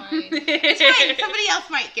 Okay, fine. It's fine. Somebody else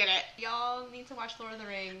might get it. Y'all need to watch Lord of the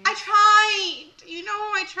Rings. I tried. You know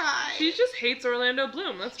I tried. She just hates Orlando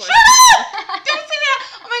Bloom. That's why. Shut up! Don't say that.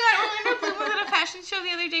 Oh my God, Orlando Bloom was at a fashion show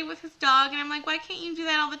the other day with his dog, and I'm like, why can't you do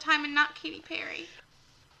that all the time and not Katy Perry?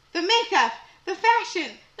 The makeup, the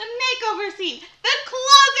fashion, the makeover scene, the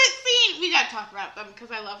closet scene. We gotta talk about them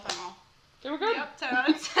because I love them all. They were good. Yep, 10 out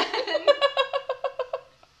of 10.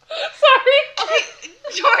 Sorry. Okay,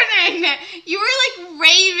 Jordan, you were like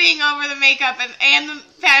raving over the makeup and the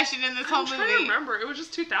fashion in this whole movie. I'm trying to remember. It was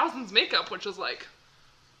just 2000s makeup, which was like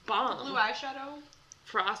bomb. Blue eyeshadow?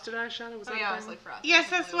 Frosted eyeshadow. Was Oh that yeah, thing? it was like frosted. Yes,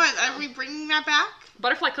 that's what. Are we bringing that back?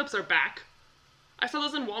 Butterfly clips are back. I saw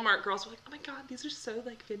those in Walmart. Girls were like, "Oh my God, these are so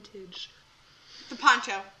like vintage." The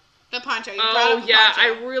poncho. The poncho. You brought Oh up the yeah, poncho.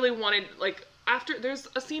 I really wanted like after there's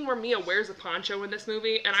a scene where Mia wears a poncho in this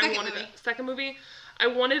movie, and I wanted it. Second movie, I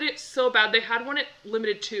wanted it so bad. They had one at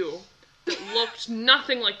Limited 2 that looked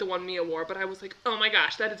nothing like the one Mia wore, but I was like, oh my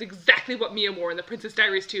gosh, that is exactly what Mia wore in the Princess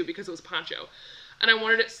Diaries 2 because it was a poncho, and I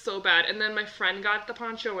wanted it so bad. And then my friend got the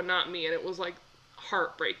poncho and not me, and it was like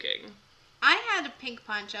heartbreaking. I had a pink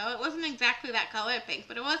poncho. It wasn't exactly that color of pink,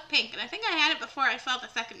 but it was pink, and I think I had it before I saw the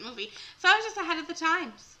second movie, so I was just ahead of the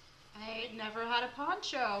times. I never had a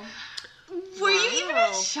poncho. Were you even a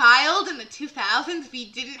child in the 2000s if you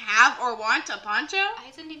didn't have or want a poncho? I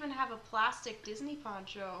didn't even have a plastic Disney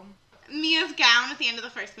poncho. Mia's gown at the end of the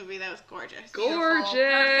first movie, that was gorgeous. Gorgeous.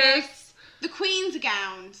 Perfect. The Queen's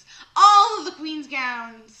gowns. All of the Queen's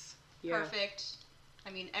gowns. Yeah. Perfect. I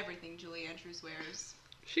mean, everything Julie Andrews wears.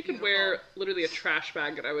 She could Beautiful. wear literally a trash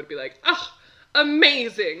bag and I would be like, oh,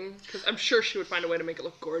 amazing. Because I'm sure she would find a way to make it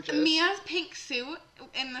look gorgeous. Mia's pink suit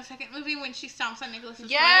in the second movie when she stomps on Nicholas's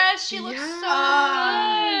Yes, she looks so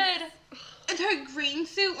good. And her green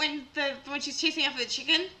suit when she's chasing after the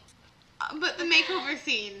chicken. But the makeover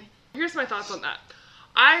scene. Here's my thoughts on that.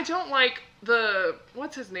 I don't like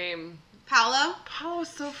what's his name? Paolo? Paolo's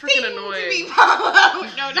so freaking annoying. To be Paolo.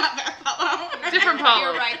 No, not that Paolo. Different Paolo.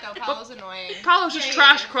 You're right, though. Paolo's annoying. Paolo's just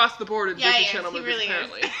trash across the board in Disney Channel movies, really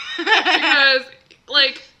apparently. Is. Because,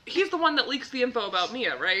 like, he's the one that leaks the info about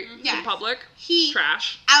Mia, right? Yes. In public. He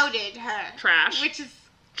Trash. outed her. Trash. Which is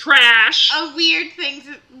Trash. a weird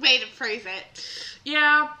way to phrase it.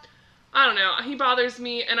 Yeah. I don't know. He bothers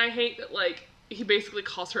me, and I hate that, like, he basically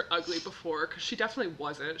calls her ugly before, because she definitely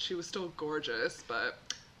wasn't. She was still gorgeous, but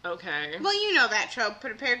okay. Well, you know that trope.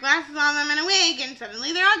 Put a pair of glasses on them and a wig, and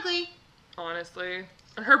suddenly they're ugly. Honestly.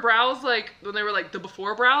 And her brows, like, when they were, like, the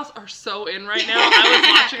before brows are so in right now. I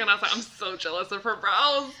was watching and I was like, I'm so jealous of her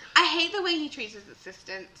brows. I hate the way he treats his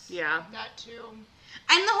assistants. Yeah. That too.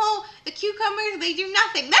 And the cucumbers, they do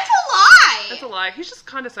nothing. That's a lie! That's a lie. He's just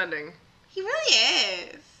condescending. He really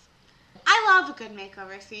is. I love a good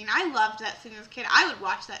makeover scene. I loved that scene as a kid. I would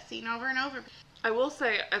watch that scene over and over. I will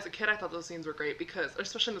say, as a kid, I thought those scenes were great because,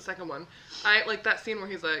 especially in the second one, I like that scene where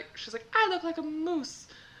she's like, I look like a moose.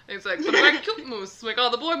 And he's like, but I'm a cute moose. Like, oh,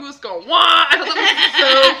 the boy moose go, wah! I thought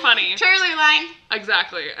that was so funny. Charlie line.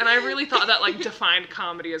 Exactly. And I really thought that, like, defined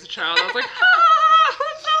comedy as a child. I was like, ah,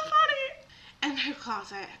 that's so funny. And her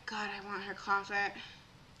closet. God, I want her closet.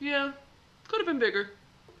 Yeah. Could have been bigger.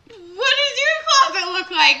 What does your closet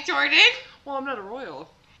look like, Jordan? Well, I'm not a royal.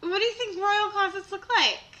 What do you think royal closets look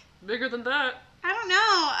like? Bigger than that. I don't know.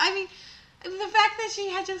 I mean, the fact that she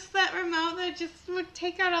had just that remote that just would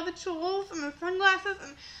take out all the jewels and the sunglasses.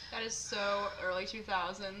 And That is so early 2000s.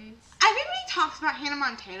 everybody talks about Hannah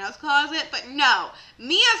Montana's closet, but no.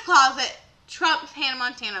 Mia's closet trumps Hannah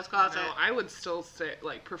Montana's closet. No, I would still say,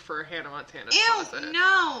 like, prefer Hannah Montana's Ew, closet.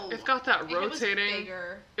 no. It's got that And rotating. It was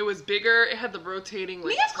bigger. It was bigger. It had the rotating,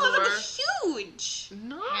 like, Mia's floor. closet was huge.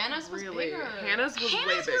 Not Hannah's was really. bigger. Hannah's was way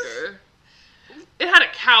Hannah's was- bigger. It had a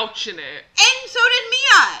couch in it. And so did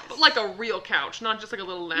Mia's. But like a real couch, not just like a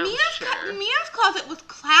little lounge chair. Mia's closet was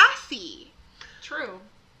classy. True.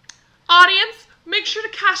 Audience, make sure to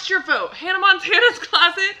cast your vote. Hannah Montana's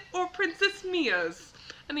closet or Princess Mia's?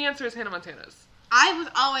 And the answer is Hannah Montana's. I was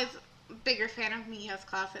always a bigger fan of Mia's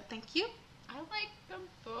closet. Thank you. I like them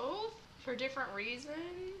both for different reasons.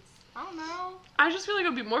 I don't know. I just feel like it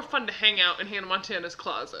would be more fun to hang out in Hannah Montana's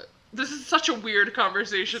closet. This is such a weird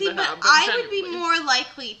conversation See, to but have. But I would be genuinely. more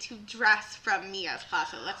likely to dress from Mia's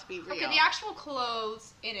closet. Let's be real. Okay, the actual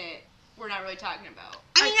clothes in it, we're not really talking about.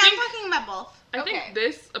 I mean, I think- I'm talking about both. I Okay. think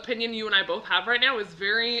this opinion you and I both have right now is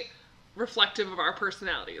very reflective of our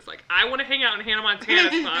personalities. Like, I want to hang out in Hannah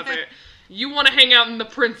Montana's closet. You want to hang out in the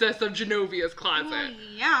Princess of Genovia's closet. Well,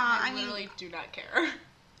 yeah, I literally do not care.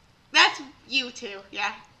 That's you too,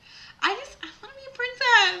 yeah. I want to be a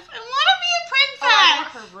princess. I want to be a princess. Oh, I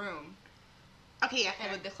want her room. Okay, yeah.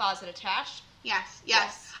 And with the closet attached? Yes.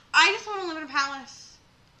 I just want to live in a palace.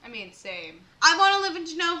 I mean, same. I want to live in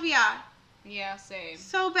Genovia. Yeah, same.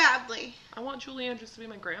 So badly. I want Julie Andrews to be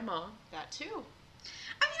my grandma. That too. I mean,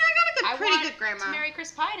 I got a pretty good grandma. To marry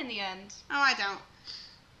Chris Pine in the end. Oh, I don't.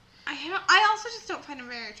 I also just don't find him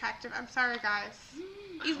very attractive. I'm sorry, guys.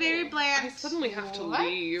 He's very bland. I suddenly have to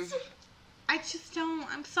leave. I just don't.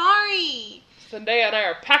 I'm sorry. Zendaya and I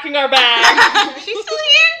are packing our bags. She's still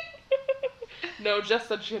here? No, Jess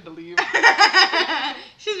said she had to leave.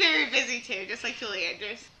 She's very busy too, just like Julie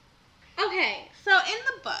Andrews. Okay, so in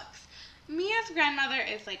the books, Mia's grandmother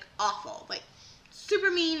is like awful. Like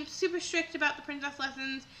super mean, super strict about the princess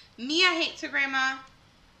lessons. Mia hates her grandma.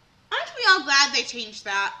 Aren't we all glad they changed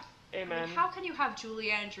that? Amen. I mean, how can you have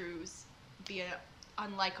Julie Andrews be an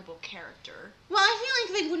unlikable character? Well, I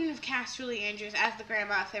feel like they wouldn't have cast Julie Andrews as the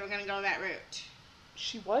grandma if they were going to go that route.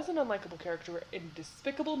 She was an unlikable character in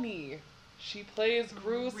Despicable Me. She plays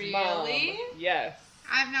Gru's mom. Really? Yes.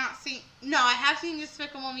 I've not seen... No, I have seen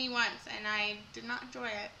Despicable Me once, and I did not enjoy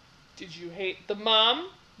it. Did you hate the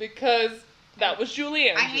mom? Because that was Julie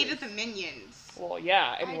Andrews. I hated the minions. Well,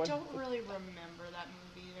 yeah. I don't really remember that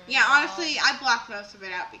movie very Yeah, well. honestly, I blocked most of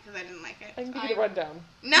it out because I didn't like it. I can give you the rundown.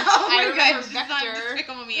 No, I we're remember good. This is on Vector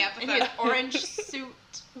Despicable Me in episode. his orange suit.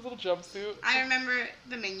 His little jumpsuit. I remember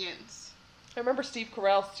the minions. I remember Steve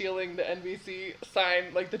Carell stealing the NBC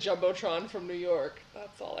sign, like the Jumbotron from New York.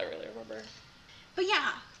 That's all I really remember. But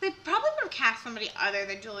yeah, they probably would have cast somebody other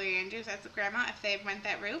than Julie Andrews as the grandma if they went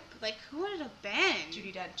that route. Like, who would it have been?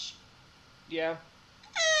 Judi Dench. Yeah.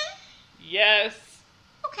 Yes.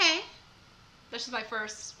 Okay. This is what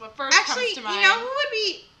first comes to mind. You know who would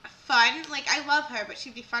be fun? Like, I love her, but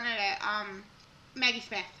she'd be fun at it. Maggie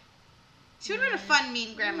Smith. She would have been a fun,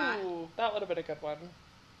 mean grandma. Ooh, that would have been a good one.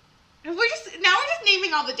 We're just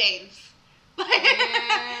naming all the dames.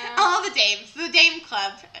 Yeah. All the dames. The Dame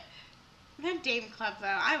Club. That Dame Club, though,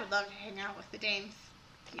 I would love to hang out with the dames.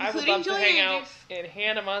 I would Including love to Julie hang Andrews. out in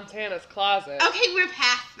Hannah Montana's closet. Okay, we're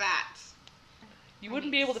past that. You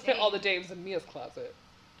wouldn't be able to fit all the dames in Mia's closet.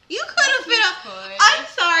 You could have fit up. could. I'm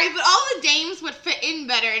sorry, but all the dames would fit in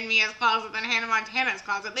better in Mia's closet than Hannah Montana's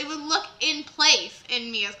closet. They would look in place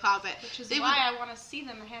in Mia's closet. Which is They why I want to see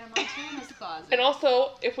them in Hannah Montana's closet. And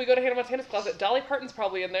also, if we go to Hannah Montana's closet, Dolly Parton's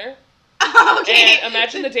probably in there. Okay. And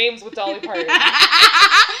imagine the dames with Dolly Parton. Okay,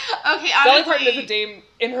 honestly, Dolly Parton is a dame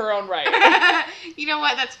in her own right. You know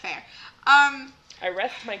what? That's fair. I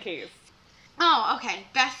rest my case. Oh, okay.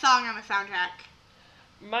 Best song on the soundtrack.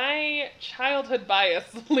 My childhood bias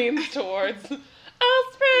leans towards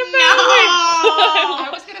I'll spend No. I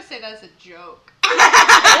was gonna say that as a joke.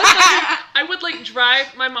 I would like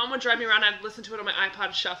drive. My mom would drive me around. I'd listen to it on my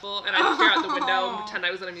iPod Shuffle, and I'd stare out the window and pretend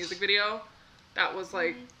I was in a music video. That was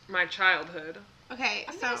like my childhood. Okay,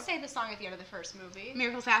 I'm so gonna say the song at the end of the first movie.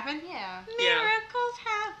 Miracles Happen? Yeah. Miracles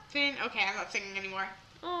happen. Okay, I'm not singing anymore.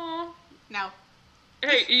 Oh. No.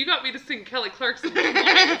 Hey, you got me to sing Kelly Clarkson.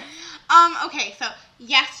 Okay, so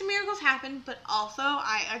yes to Miracles Happen, but also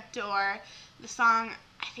I adore the song,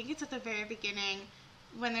 I think it's at the very beginning,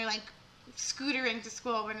 when they're like scootering to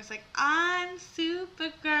school, when it's like, I'm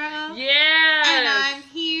Supergirl. Yes. And I'm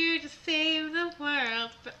here to save the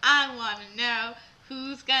world, but I want to know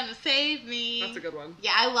who's gonna save me. That's a good one.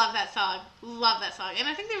 Yeah, I love that song. Love that song. And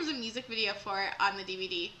I think there was a music video for it on the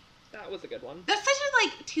DVD. That was a good one. That's such a,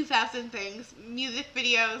 like, 2000 things. Music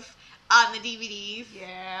videos on the DVDs.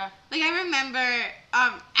 Yeah. Like, I remember,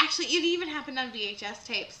 actually, it even happened on VHS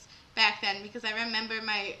tapes back then, because I remember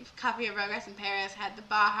my copy of Rugrats in Paris had the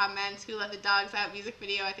Baja Men's Who Let the Dogs Out music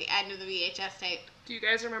video at the end of the VHS tape. Do you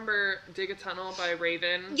guys remember Dig a Tunnel by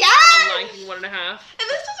Raven? Yes! On Lion King 1.5? And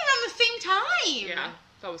this was around the same time. Yeah,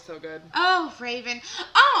 that was so good. Oh, Raven.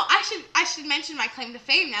 Oh, I should mention my claim to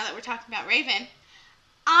fame now that we're talking about Raven.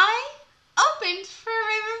 I opened for a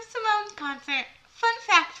Raven Simone concert. Fun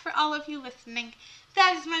fact for all of you listening.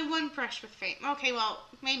 That is my one brush with fame. Okay, well,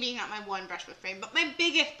 maybe not my one brush with fame, but my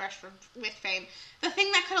biggest brush with fame. The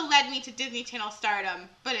thing that could have led me to Disney Channel stardom,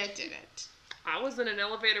 but it didn't. I was in an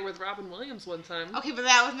elevator with Robin Williams one time. Okay, but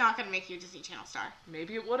that was not going to make you a Disney Channel star.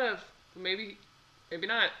 Maybe Maybe it would have. Maybe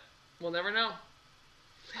not. We'll never know.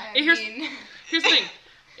 Here's Here's the thing.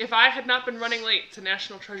 If I had not been running late to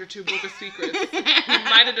National Treasure 2 Book of Secrets, you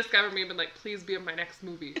might have discovered me and been like, please be in my next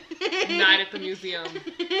movie. Night at the Museum.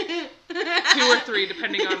 2 or 3,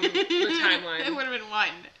 depending on the timeline. It would have been 1.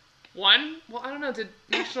 1? Well, I don't know. Did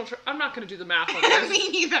National Treasure... I'm not going to do the math on this. Me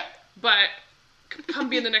neither. But come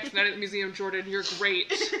be in the next Night at the Museum, Jordan. You're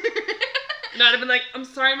great. And I'd have been like, I'm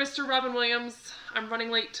sorry, Mr. Robin Williams. I'm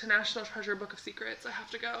running late to National Treasure Book of Secrets. I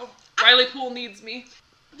have to go. Riley Poole needs me.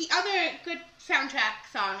 The other good soundtrack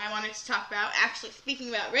song I wanted to talk about, actually speaking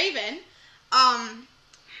about Raven,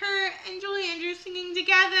 her and Julie Andrews singing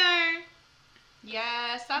together.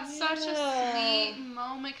 Yes, that's such a sweet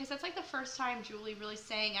moment, because that's like the first time Julie really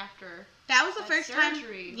sang after that was the first surgery, time.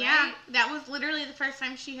 Right? Yeah, that was literally the first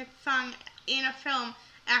time she had sung in a film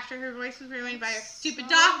after her voice was ruined by a stupid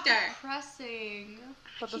doctor. Depressing.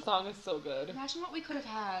 But the song is so good. Imagine what we could have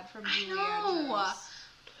had from I Julie know. Andrews.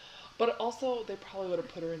 But also, they probably would have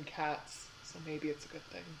put her in Cats, so maybe it's a good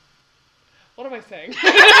thing. What am I saying?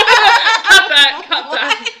 Cut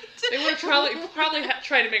that. They would have probably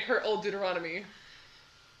tried to make her old Deuteronomy.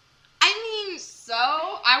 I mean, so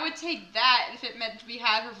I would take that if it meant we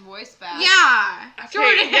had her voice back. Yeah. Okay,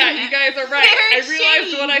 Jordan, yeah, you guys are right. I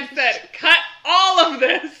realized what I said. Cut all of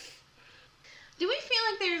this. Do we feel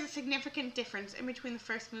like there's a significant difference in between the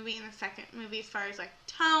first movie and the second movie as far as like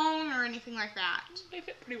tone or anything like that? They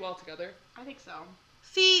fit pretty well together. I think so.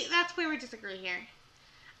 See, that's where we disagree here.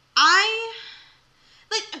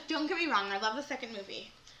 Don't get me wrong, I love the second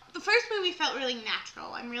movie. The first movie felt really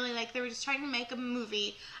natural and really like they were just trying to make a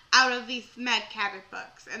movie out of these Meg Cabot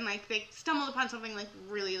books, and like they stumbled upon something like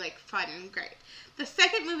really like fun and great. The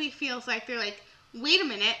second movie feels like they're like, wait a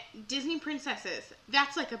minute, Disney princesses,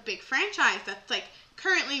 that's like a big franchise that's like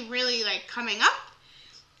currently really like coming up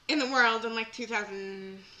in the world in like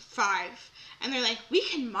 2005, and they're like, we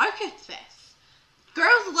can market this.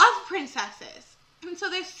 Girls love princesses. And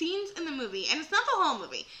so there's scenes in the movie, and it's not the whole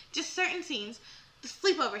movie, just certain scenes. The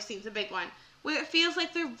sleepover scene's a big one, where it feels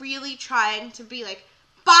like they're really trying to be like,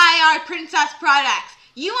 buy our princess products.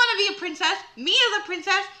 You want to be a princess? Mia's a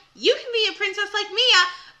princess. You can be a princess like Mia.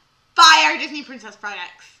 Buy our Disney princess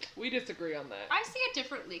products. We disagree on that. I see it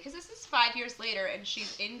differently, because this is 5 years later, and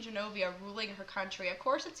she's in Genovia ruling her country. Of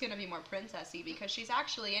course it's going to be more princessy, because she's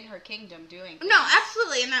actually in her kingdom doing things. No,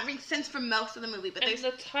 absolutely, and that makes sense for most of the movie. But and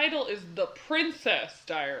the title is The Princess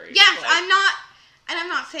Diaries. Yes, like, I'm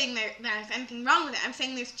not saying there's anything wrong with it. I'm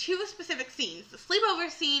saying there's two specific scenes, the sleepover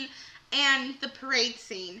scene and the parade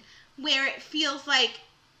scene, where it feels like,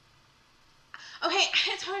 okay,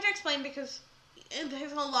 it's hard to explain because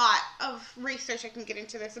there's a lot of research I can get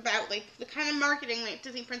into this about, like, the kind of marketing that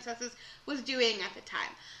Disney Princesses was doing at the time.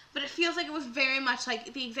 But it feels like it was very much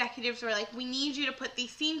like the executives were like, we need you to put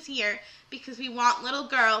these scenes here because we want little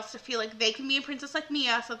girls to feel like they can be a princess like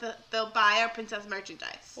Mia so that they'll buy our princess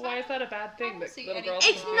merchandise. Why is that a bad thing? That little girls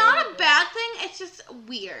it's not a bad thing, it's just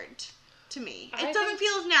weird to me. It doesn't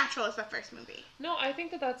feel as natural as the first movie. No, I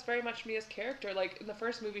think that that's very much Mia's character. Like, in the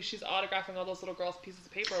first movie, she's autographing all those little girls' pieces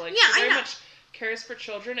of paper. Like, yeah, she very much cares for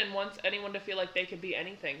children and wants anyone to feel like they can be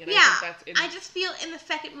anything. And yeah, I think that's I just feel in the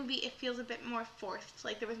second movie it feels a bit more forced.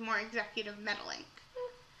 Like there was more executive meddling.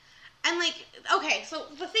 And like, okay, so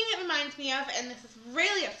the thing it reminds me of, and this is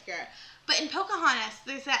really obscure, but in Pocahontas,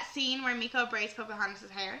 there's that scene where Miko braids Pocahontas'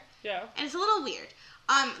 hair. Yeah. And it's a little weird.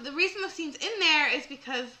 The reason the scene's in there is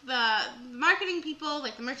because the marketing people,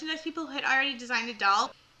 like the merchandise people, had already designed a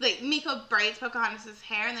doll. Like, Miko braids Pocahontas'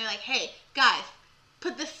 hair, and they're like, hey, guys,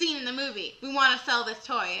 put this scene in the movie. We want to sell this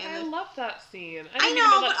toy. And I love that scene. I didn't know,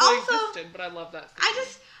 even know that but toy also, existed, but I love that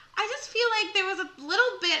scene. I just feel like there was a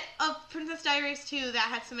little bit of Princess Diaries 2 that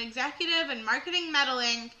had some executive and marketing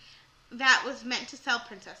meddling that was meant to sell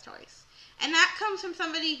princess toys. And that comes from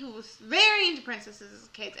somebody who was very into princesses as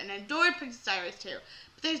kids and adored Princess Diaries 2.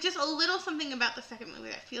 But there's just a little something about the second movie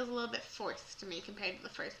that feels a little bit forced to me compared to the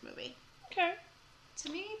first movie. Okay.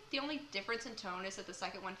 To me, the only difference in tone is that the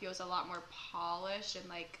second one feels a lot more polished and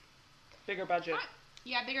like bigger budget.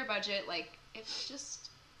 Bigger budget. Like it's just.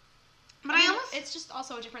 But it's just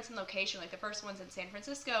also a difference in location. Like the first one's in San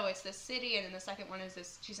Francisco, it's this city, and then the second one is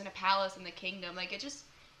this. She's in a palace in the kingdom. Like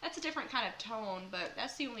that's a different kind of tone. But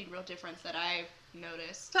that's the only real difference that I've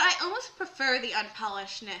noticed. But I almost prefer the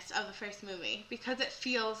unpolishedness of the first movie because it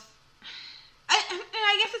feels. And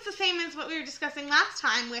I guess it's the same as what we were discussing last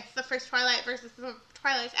time with the first Twilight versus the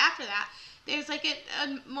Twilights after that. There's like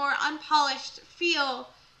a more unpolished feel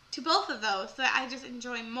to both of those that I just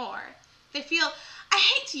enjoy more. They feel, I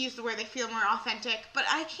hate to use the word they feel more authentic, but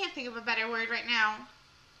I can't think of a better word right now.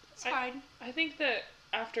 It's fine. I think that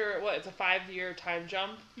after, it's a 5-year time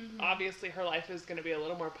jump, obviously her life is going to be a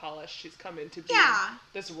little more polished. She's come into being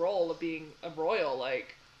this role of being a royal,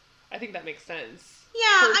 like, I think that makes sense.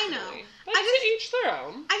 Yeah, personally. I know. But to each their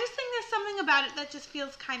own. I just think there's something about it that just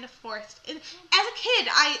feels kind of forced. As a kid,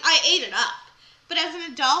 I ate it up. But as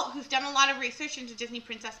an adult who's done a lot of research into Disney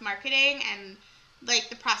princess marketing and like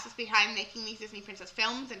the process behind making these Disney princess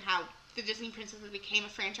films and how the Disney princesses became a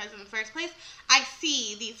franchise in the first place, I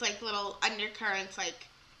see these, like, little undercurrents, like,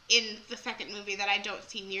 in the second movie that I don't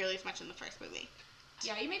see nearly as much in the first movie.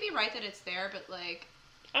 Yeah, you may be right that it's there, but, like,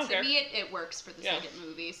 to me it works for the second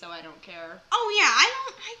movie, so I don't care. Oh, yeah,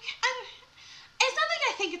 it's not like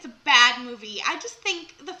I think it's a bad movie. I just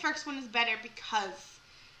think the first one is better because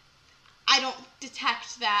I don't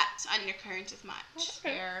detect that undercurrent as much. That's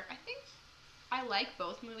fair. I think I like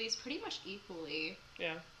both movies pretty much equally.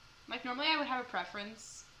 Yeah. Like, normally I would have a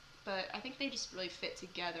preference, but I think they just really fit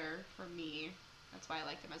together for me. That's why I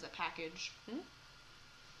like them as a package.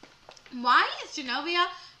 Why is Genovia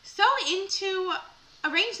so into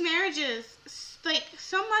arranged marriages, like,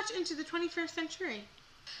 so much into the 21st century?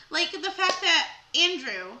 Like, the fact that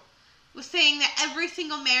Andrew was saying that every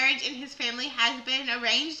single marriage in his family has been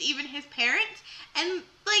arranged, even his parents. And,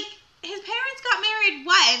 like, his parents got married,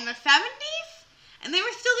 what, in the 70s? And they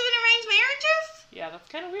were still doing arranged marriages? Yeah, that's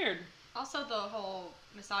kind of weird. Also, the whole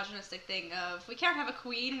misogynistic thing of, we can't have a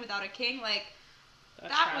queen without a king, like,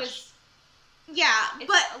 That's that trash. was... Yeah, it's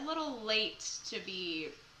but... a little late to be...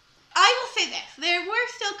 I will say this. There were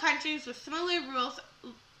still countries with similar rules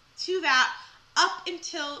to that up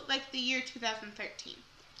until, like, the year 2013.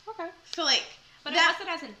 Okay. So, like... But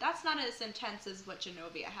that's not as intense as what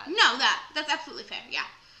Genovia had. No, that's absolutely fair, yeah.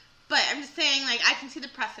 But I'm just saying, like, I can see the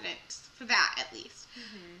precedent for that, at least.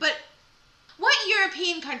 Mm-hmm. But what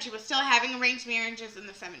European country was still having arranged marriages in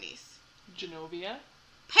the 70s? Genovia?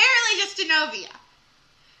 Apparently just Genovia.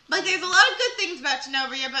 Like, there's a lot of good things about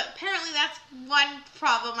Genovia, but apparently that's one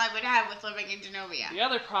problem I would have with living in Genovia. The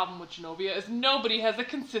other problem with Genovia is nobody has a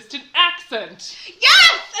consistent accent.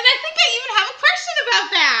 Yes! And I think I even have a question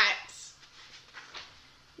about that.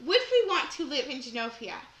 Would we want to live in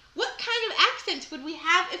Genovia? What kind of accent would we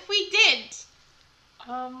have if we did?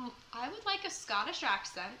 I would like a Scottish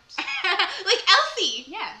accent. Like Elsie.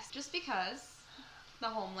 Yes, just because. The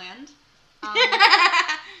homeland.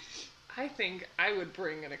 I think I would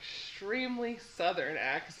bring an extremely southern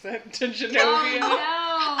accent to Genovia. Oh, no.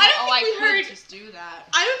 I just do that.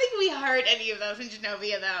 I don't think we heard any of those in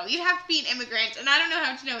Genovia, though. You'd have to be an immigrant, and I don't know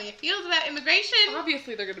how Genovia feels about immigration.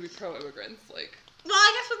 Obviously, they're going to be pro-immigrants, like... Well,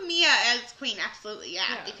 I guess with Mia as queen, absolutely,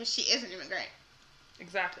 yeah, because she is an immigrant.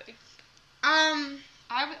 Exactly.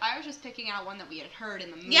 I was just picking out one that we had heard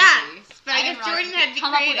in the movie. Yeah, but I guess Jordan had to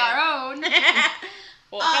come up with our own.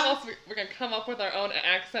 Well, how else we're gonna come up with our own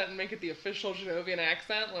accent and make it the official Genovian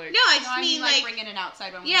accent? Like, no, I mean like bringing an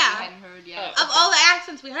outside one we yeah. hadn't heard yet. Of all the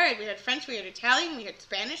accents we heard French, we heard Italian, we heard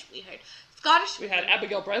Spanish, we heard Scottish. We had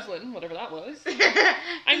Abigail Breslin, whatever that was.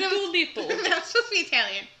 I'm too little. That was supposed to be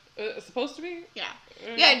Italian. It's supposed to be? Yeah.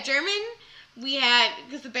 We had German. We had,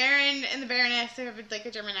 because the Baron and the Baroness have like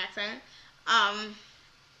a German accent.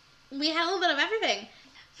 We had a little bit of everything.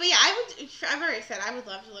 But yeah, I've already said I would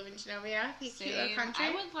love to live in Genovia, the cute little country.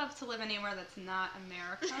 I would love to live anywhere that's not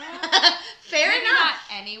America. Fair Maybe enough. Not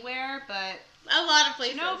anywhere, but a lot of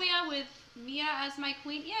places. Genovia with Mia as my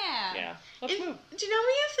queen, yeah. Yeah, let's move.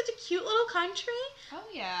 Genovia is such a cute little country. Oh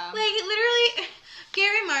yeah. Like literally,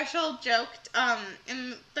 Gary Marshall joked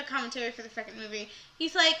in the commentary for the second movie.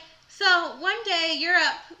 He's like, so one day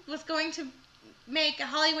Europe was going to make a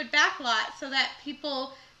Hollywood backlot so that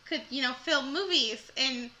people could, film movies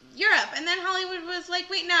in Europe. And then Hollywood was like,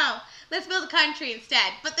 wait, no, let's build a country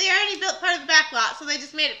instead. But they already built part of the backlot, so they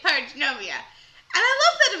just made it part of Genovia. And I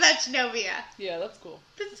love that about Genovia. Yeah, that's cool.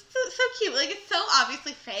 It's so cute. Like, it's so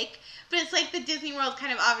obviously fake, but it's like the Disney World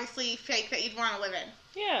kind of obviously fake that you'd want to live in.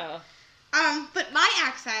 Yeah. But my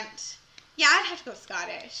accent, yeah, I'd have to go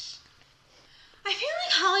Scottish. I feel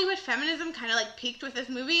like Hollywood feminism kind of like peaked with this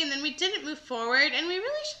movie, and then we didn't move forward, and we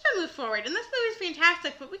really should have moved forward. And this movie's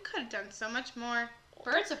fantastic, but we could have done so much more.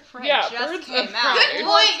 Birds of Prey Yeah, just Birds came of out. Prey. Good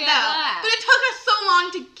point, though. But it took us so long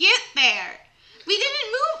to get there. We didn't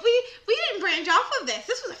move. We didn't branch off of this.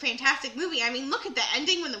 This was a fantastic movie. I mean, look at the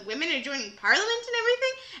ending when the women are joining Parliament and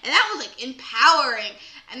everything, and that was like empowering.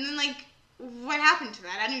 And then like, what happened to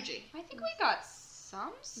that energy? I think we got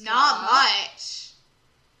some stuff. Not much.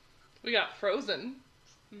 We got Frozen.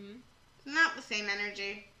 Mm-hmm. Not the same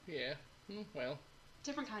energy. Yeah. Well.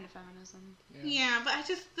 Different kind of feminism. Yeah, but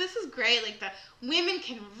this is great. Like, the women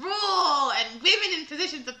can rule, and women in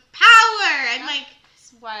positions of power, and like...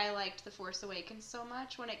 That's why I liked The Force Awakens so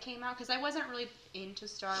much when it came out, because I wasn't really into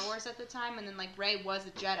Star Wars at the time, and then, like, Rey was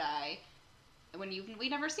a Jedi. We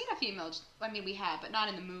never seen a female... I mean, we have, but not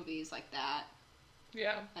in the movies like that.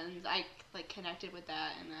 Yeah. And I, like, connected with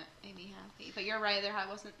that, and that made me happy. But you're right,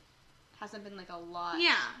 hasn't been, like, a lot.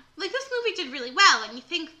 Yeah. Like, this movie did really well, and you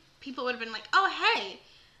think people would have been like, oh, hey,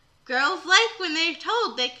 girls like when they're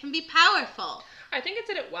told they can be powerful. I think it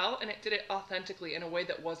did it well, and it did it authentically in a way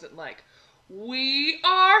that wasn't like, we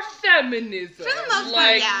are feminism. For the most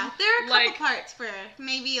part, yeah. There are a couple parts where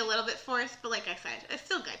maybe a little bit forced, but like I said, it's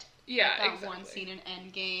still good. Yeah, like that exactly. one scene in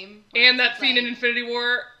Endgame. And that scene in Infinity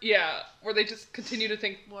War, yeah, where they just continue to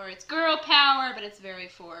think... Where it's girl power, but it's very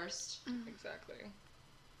forced. Exactly.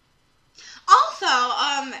 Also,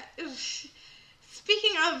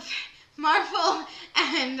 speaking of Marvel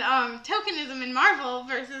and tokenism in Marvel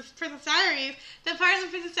versus Princess Diaries, the part of the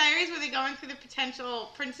Princess Diaries where they're going through the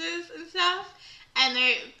potential princes and stuff, and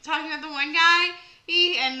they're talking about the one guy,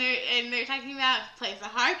 and they're talking about plays the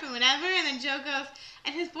harp and whatever, and then Joe goes,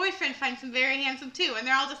 and his boyfriend finds him very handsome too, and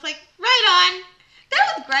they're all just like, right on.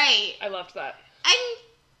 That was great. I loved that. And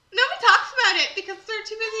nobody talks about it because they're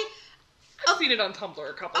too busy. I've seen it on Tumblr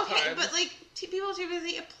a couple times. Okay, but like people are too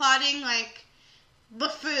busy applauding like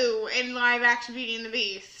LeFou in live action Beauty and the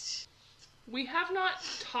Beast. We have not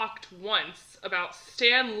talked once about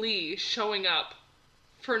Stan Lee showing up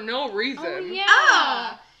for no reason. Oh, yeah.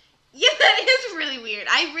 Oh. Yeah, that is really weird.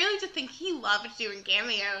 I really just think he loved doing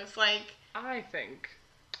cameos. Like, I think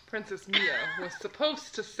Princess Mia was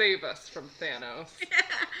supposed to save us from Thanos.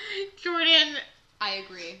 Jordan, I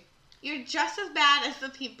agree. you're just as bad as the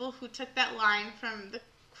people who took that line from the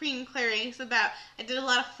Queen Clarice about, I did a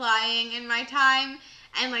lot of flying in my time,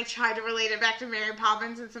 and like tried to relate it back to Mary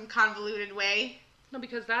Poppins in some convoluted way. No,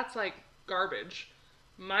 because that's like garbage.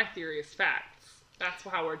 My theory is facts. That's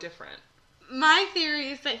how we're different. My theory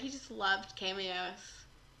is that he just loved cameos.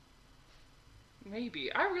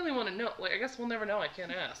 Maybe. I really want to know. Like, I guess we'll never know. I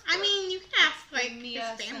can't ask. I mean, you can ask, like,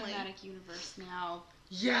 Mia his family. Cinematic Universe now.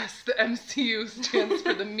 Yes, the MCU stands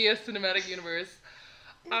for the Mia Cinematic Universe.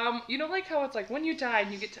 You know, like how it's like, when you die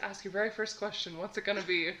and you get to ask your very first question, what's it gonna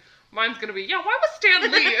be? Mine's gonna be, why was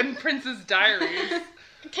Stan Lee in Princess Diaries?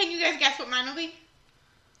 Can you guys guess what mine will be?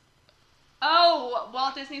 Oh,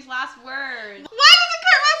 Walt Disney's last word. Why was it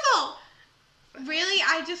Kurt Russell? Really?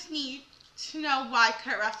 I just need to know why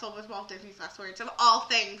Kurt Russell was Walt Disney's last words. Of all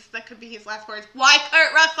things that could be his last words, why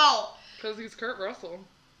Kurt Russell? Because he's Kurt Russell.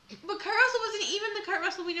 But Kurt Russell wasn't even the Kurt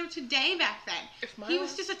Russell we know today back then. He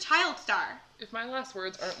was just a child star. If my last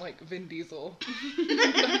words aren't like Vin Diesel,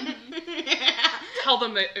 tell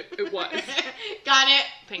them that it was. Got it.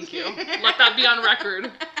 Thank you. Let that be on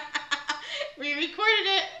record. We recorded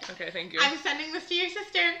it. Okay, thank you. I'm sending this to your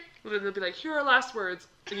sister. They'll be like, here are last words.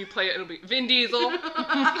 And you play it, it'll be Vin Diesel. No,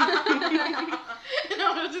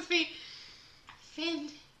 it'll just be Vin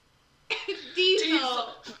Diesel.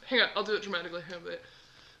 Hang on, I'll do it dramatically. Hang on a bit.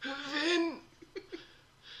 Vin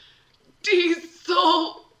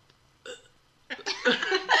Diesel.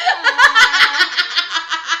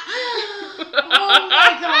 Oh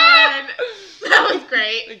my god. That was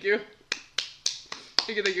great. Thank you.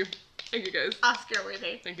 Thank you, thank you. Thank you, guys. Oscar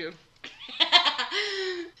worthy. Thank you.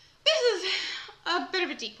 This is a bit of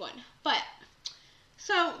a deep one, but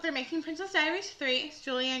so they're making Princess Diaries 3, as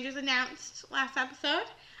Julie Andrews announced last episode.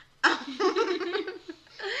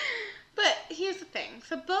 But here's the thing.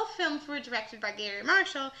 So both films were directed by Gary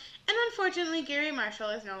Marshall, and unfortunately Gary Marshall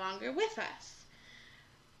is no longer with us.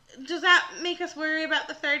 Does that make us worry about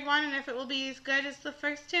the third one and if it will be as good as the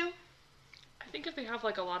first two? I think if they have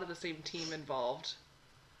like a lot of the same team involved,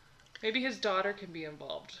 maybe his daughter can be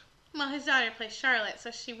involved. Well, his daughter plays Charlotte,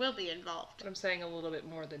 so she will be involved. But I'm saying a little bit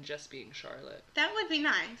more than just being Charlotte. That would be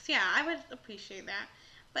nice. Yeah, I would appreciate that.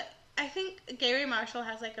 But I think Gary Marshall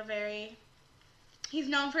has like a very... He's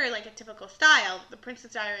known for like a typical style. The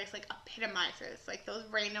Princess Diaries like epitomizes. Like those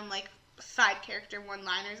random like side character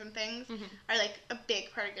one-liners and things are like a big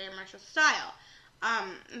part of Gary Marshall's style.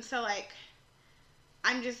 And so like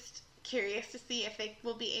I'm just curious to see if they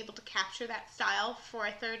will be able to capture that style for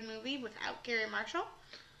a third movie without Gary Marshall.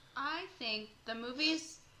 I think the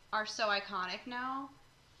movies are so iconic now,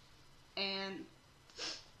 and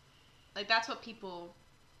like that's what people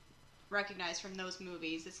recognize from those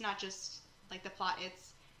movies. It's not just like the plot,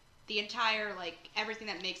 it's the entire like everything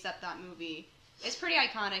that makes up that movie. It's pretty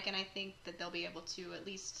iconic, and I think that they'll be able to at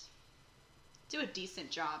least do a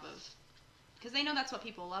decent job of, because they know that's what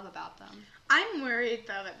people love about them. I'm worried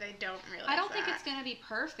though that they don't realize I don't think it's going to be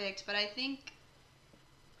perfect, but I think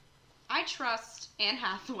I trust Anne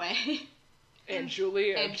Hathaway. And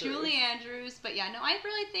Julie Andrews. And Julie Andrews. But yeah, no, I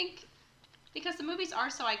really think, because the movies are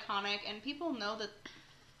so iconic, and people know that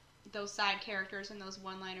those side characters and those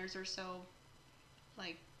one-liners are so,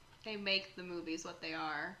 like, they make the movies what they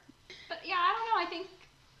are. But yeah, I don't know, I think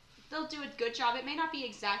they'll do a good job. It may not be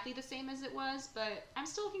exactly the same as it was, but I'm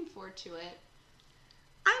still looking forward to it.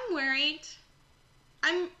 I'm worried.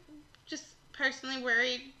 I'm just personally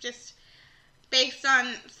worried, just based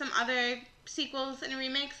on some other sequels and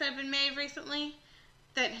remakes that have been made recently.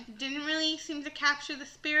 that didn't really seem to capture the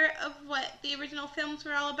spirit of what the original films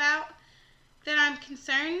were all about, then I'm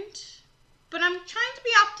concerned. But I'm trying to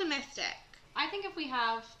be optimistic. I think if we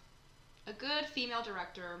have a good female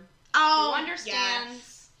director who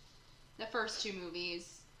understands the first two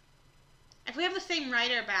movies. If we have the same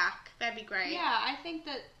writer back, that'd be great. Yeah, I think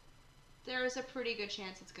that there is a pretty good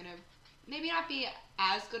chance it's going to maybe not be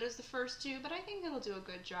as good as the first two, but I think it'll do a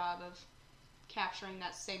good job of capturing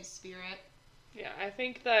that same spirit. Yeah, I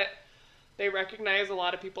think that they recognize a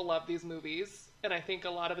lot of people love these movies, and I think a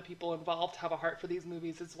lot of the people involved have a heart for these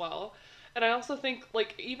movies as well. And I also think,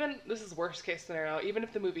 like, even, this is worst case scenario, even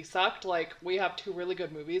if the movie sucked, like, we have two really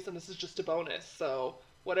good movies, and this is just a bonus, so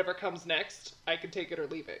whatever comes next, I can take it or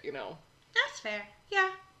leave it, you know? That's fair.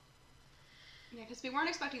 Yeah. Yeah, because we weren't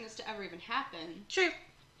expecting this to ever even happen. True.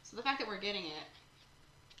 So the fact that we're getting it.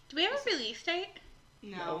 Do we have a release date?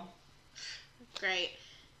 No. Great.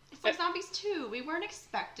 It's like Zombies 2. We weren't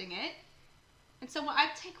expecting it. And so I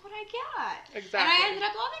take what I get. Exactly. And I ended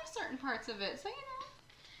up loving certain parts of it, so you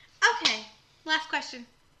know. Okay. Last question.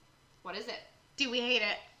 What is it? Do we hate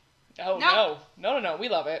it? Oh, no. We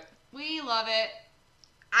love it. We love it.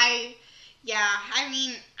 I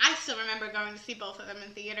still remember going to see both of them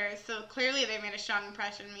in theaters, so clearly they made a strong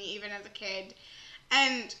impression on me even as a kid.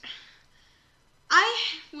 And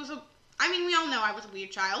we all know I was a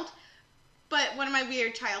weird child, but one of my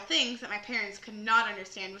weird child things that my parents could not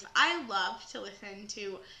understand was I loved to listen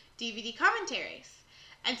to DVD commentaries.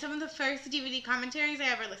 And some of the first DVD commentaries I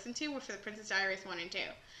ever listened to were for The Princess Diaries 1 and 2.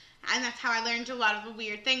 And that's how I learned a lot of the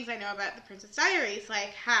weird things I know about The Princess Diaries,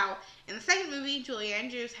 like how in the second movie, Julie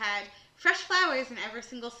Andrews had fresh flowers in every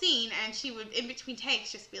single scene, and she would, in between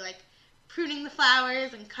takes, just be like pruning the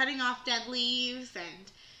flowers and cutting off dead leaves,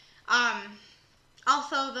 and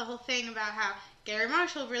also the whole thing about how Gary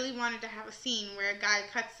Marshall really wanted to have a scene where a guy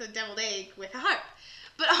cuts a deviled egg with a harp.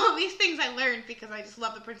 But all these things I learned because I just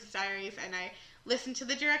love The Princess Diaries, and I listened to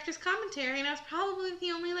the director's commentary, and I was probably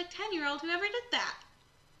the only 10-year-old who ever did that.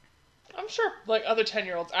 I'm sure other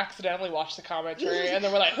 10-year-olds accidentally watched the commentary and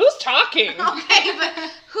then were like, who's talking? Okay, but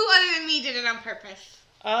who other than me did it on purpose?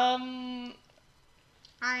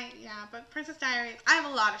 But Princess Diaries, I have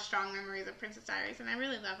a lot of strong memories of Princess Diaries, and I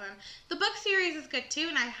really love them. The book series is good too,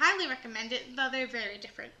 and I highly recommend it, though they're very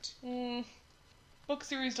different. Book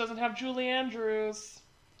series doesn't have Julie Andrews.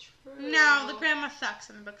 True. No, the grandma sucks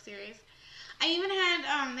in the book series. I even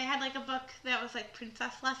had, they had a book that was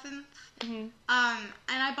princess lessons. Mm-hmm. And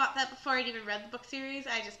I bought that before I'd even read the book series.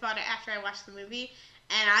 I just bought it after I watched the movie,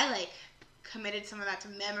 and I, committed some of that to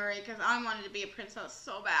memory, because I wanted to be a princess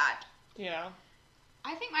so bad. Yeah.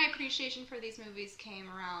 I think my appreciation for these movies came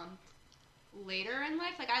around later in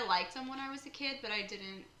life. I liked them when I was a kid, but I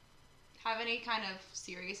didn't have any kind of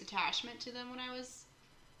serious attachment to them when I was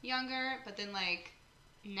younger. But then,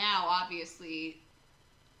 now, obviously,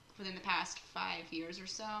 within the past 5 years or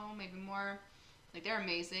so, maybe more, they're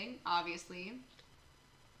amazing, obviously.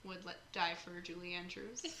 Would die for Julie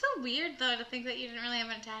Andrews. It's so weird, though, to think that you didn't really have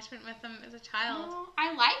an attachment with them as a child. No,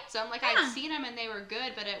 I liked them. Yeah. I'd seen them and they were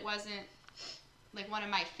good, but it wasn't, one of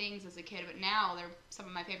my things as a kid. But now, they're some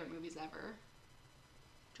of my favorite movies ever.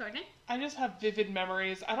 Jordan? I just have vivid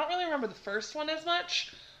memories. I don't really remember the first one as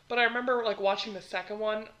much, but I remember, watching the second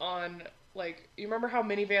one on, you remember how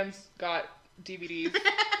minivans got DVDs?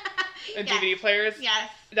 And yes. DVD players? Yes.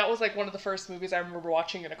 That was, one of the first movies I remember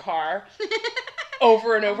watching in a car.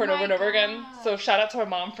 Over and over and over and over again. So shout out to my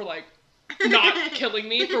mom for not killing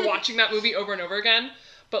me for watching that movie over and over again.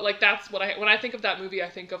 But that's what when I think of that movie, I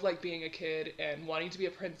think of being a kid and wanting to be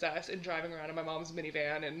a princess and driving around in my mom's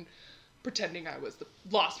minivan and pretending I was the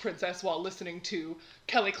lost princess while listening to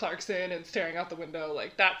Kelly Clarkson and staring out the window.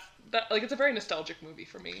 It's a very nostalgic movie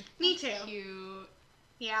for me. Me too. Cute.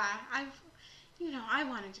 Yeah, I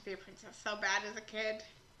wanted to be a princess so bad as a kid.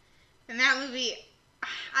 And that movie,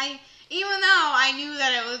 even though I knew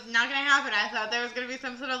that it was not going to happen, I thought there was going to be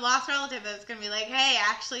some sort of lost relative that was going to be like, hey,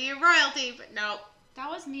 actually, you're royalty, but nope. That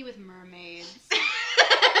was me with mermaids.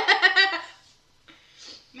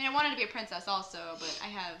 I wanted to be a princess also, but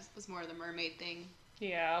was more of the mermaid thing.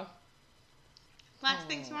 Yeah. Last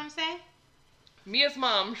things you want to say? Mia's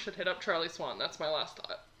mom should hit up Charlie Swan. That's my last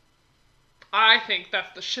thought. I think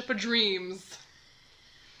that's the ship of dreams.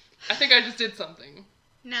 I think I just did something.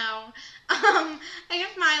 No. I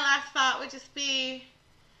guess my last thought would just be,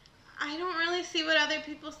 I don't really see what other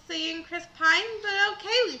people see in Chris Pine, but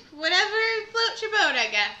okay, whatever floats your boat, I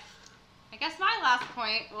guess. I guess my last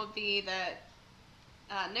point will be that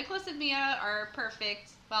Nicholas and Mia are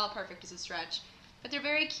perfect. Well, perfect is a stretch, but they're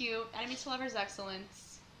very cute. Enemies to Lovers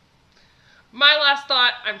excellence. My last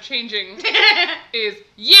thought, I'm changing, is,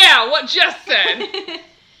 yeah, what Jess said.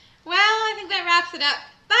 Well, I think that wraps it up.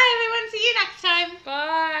 Bye, everyone. See you next time.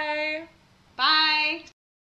 Bye. Bye.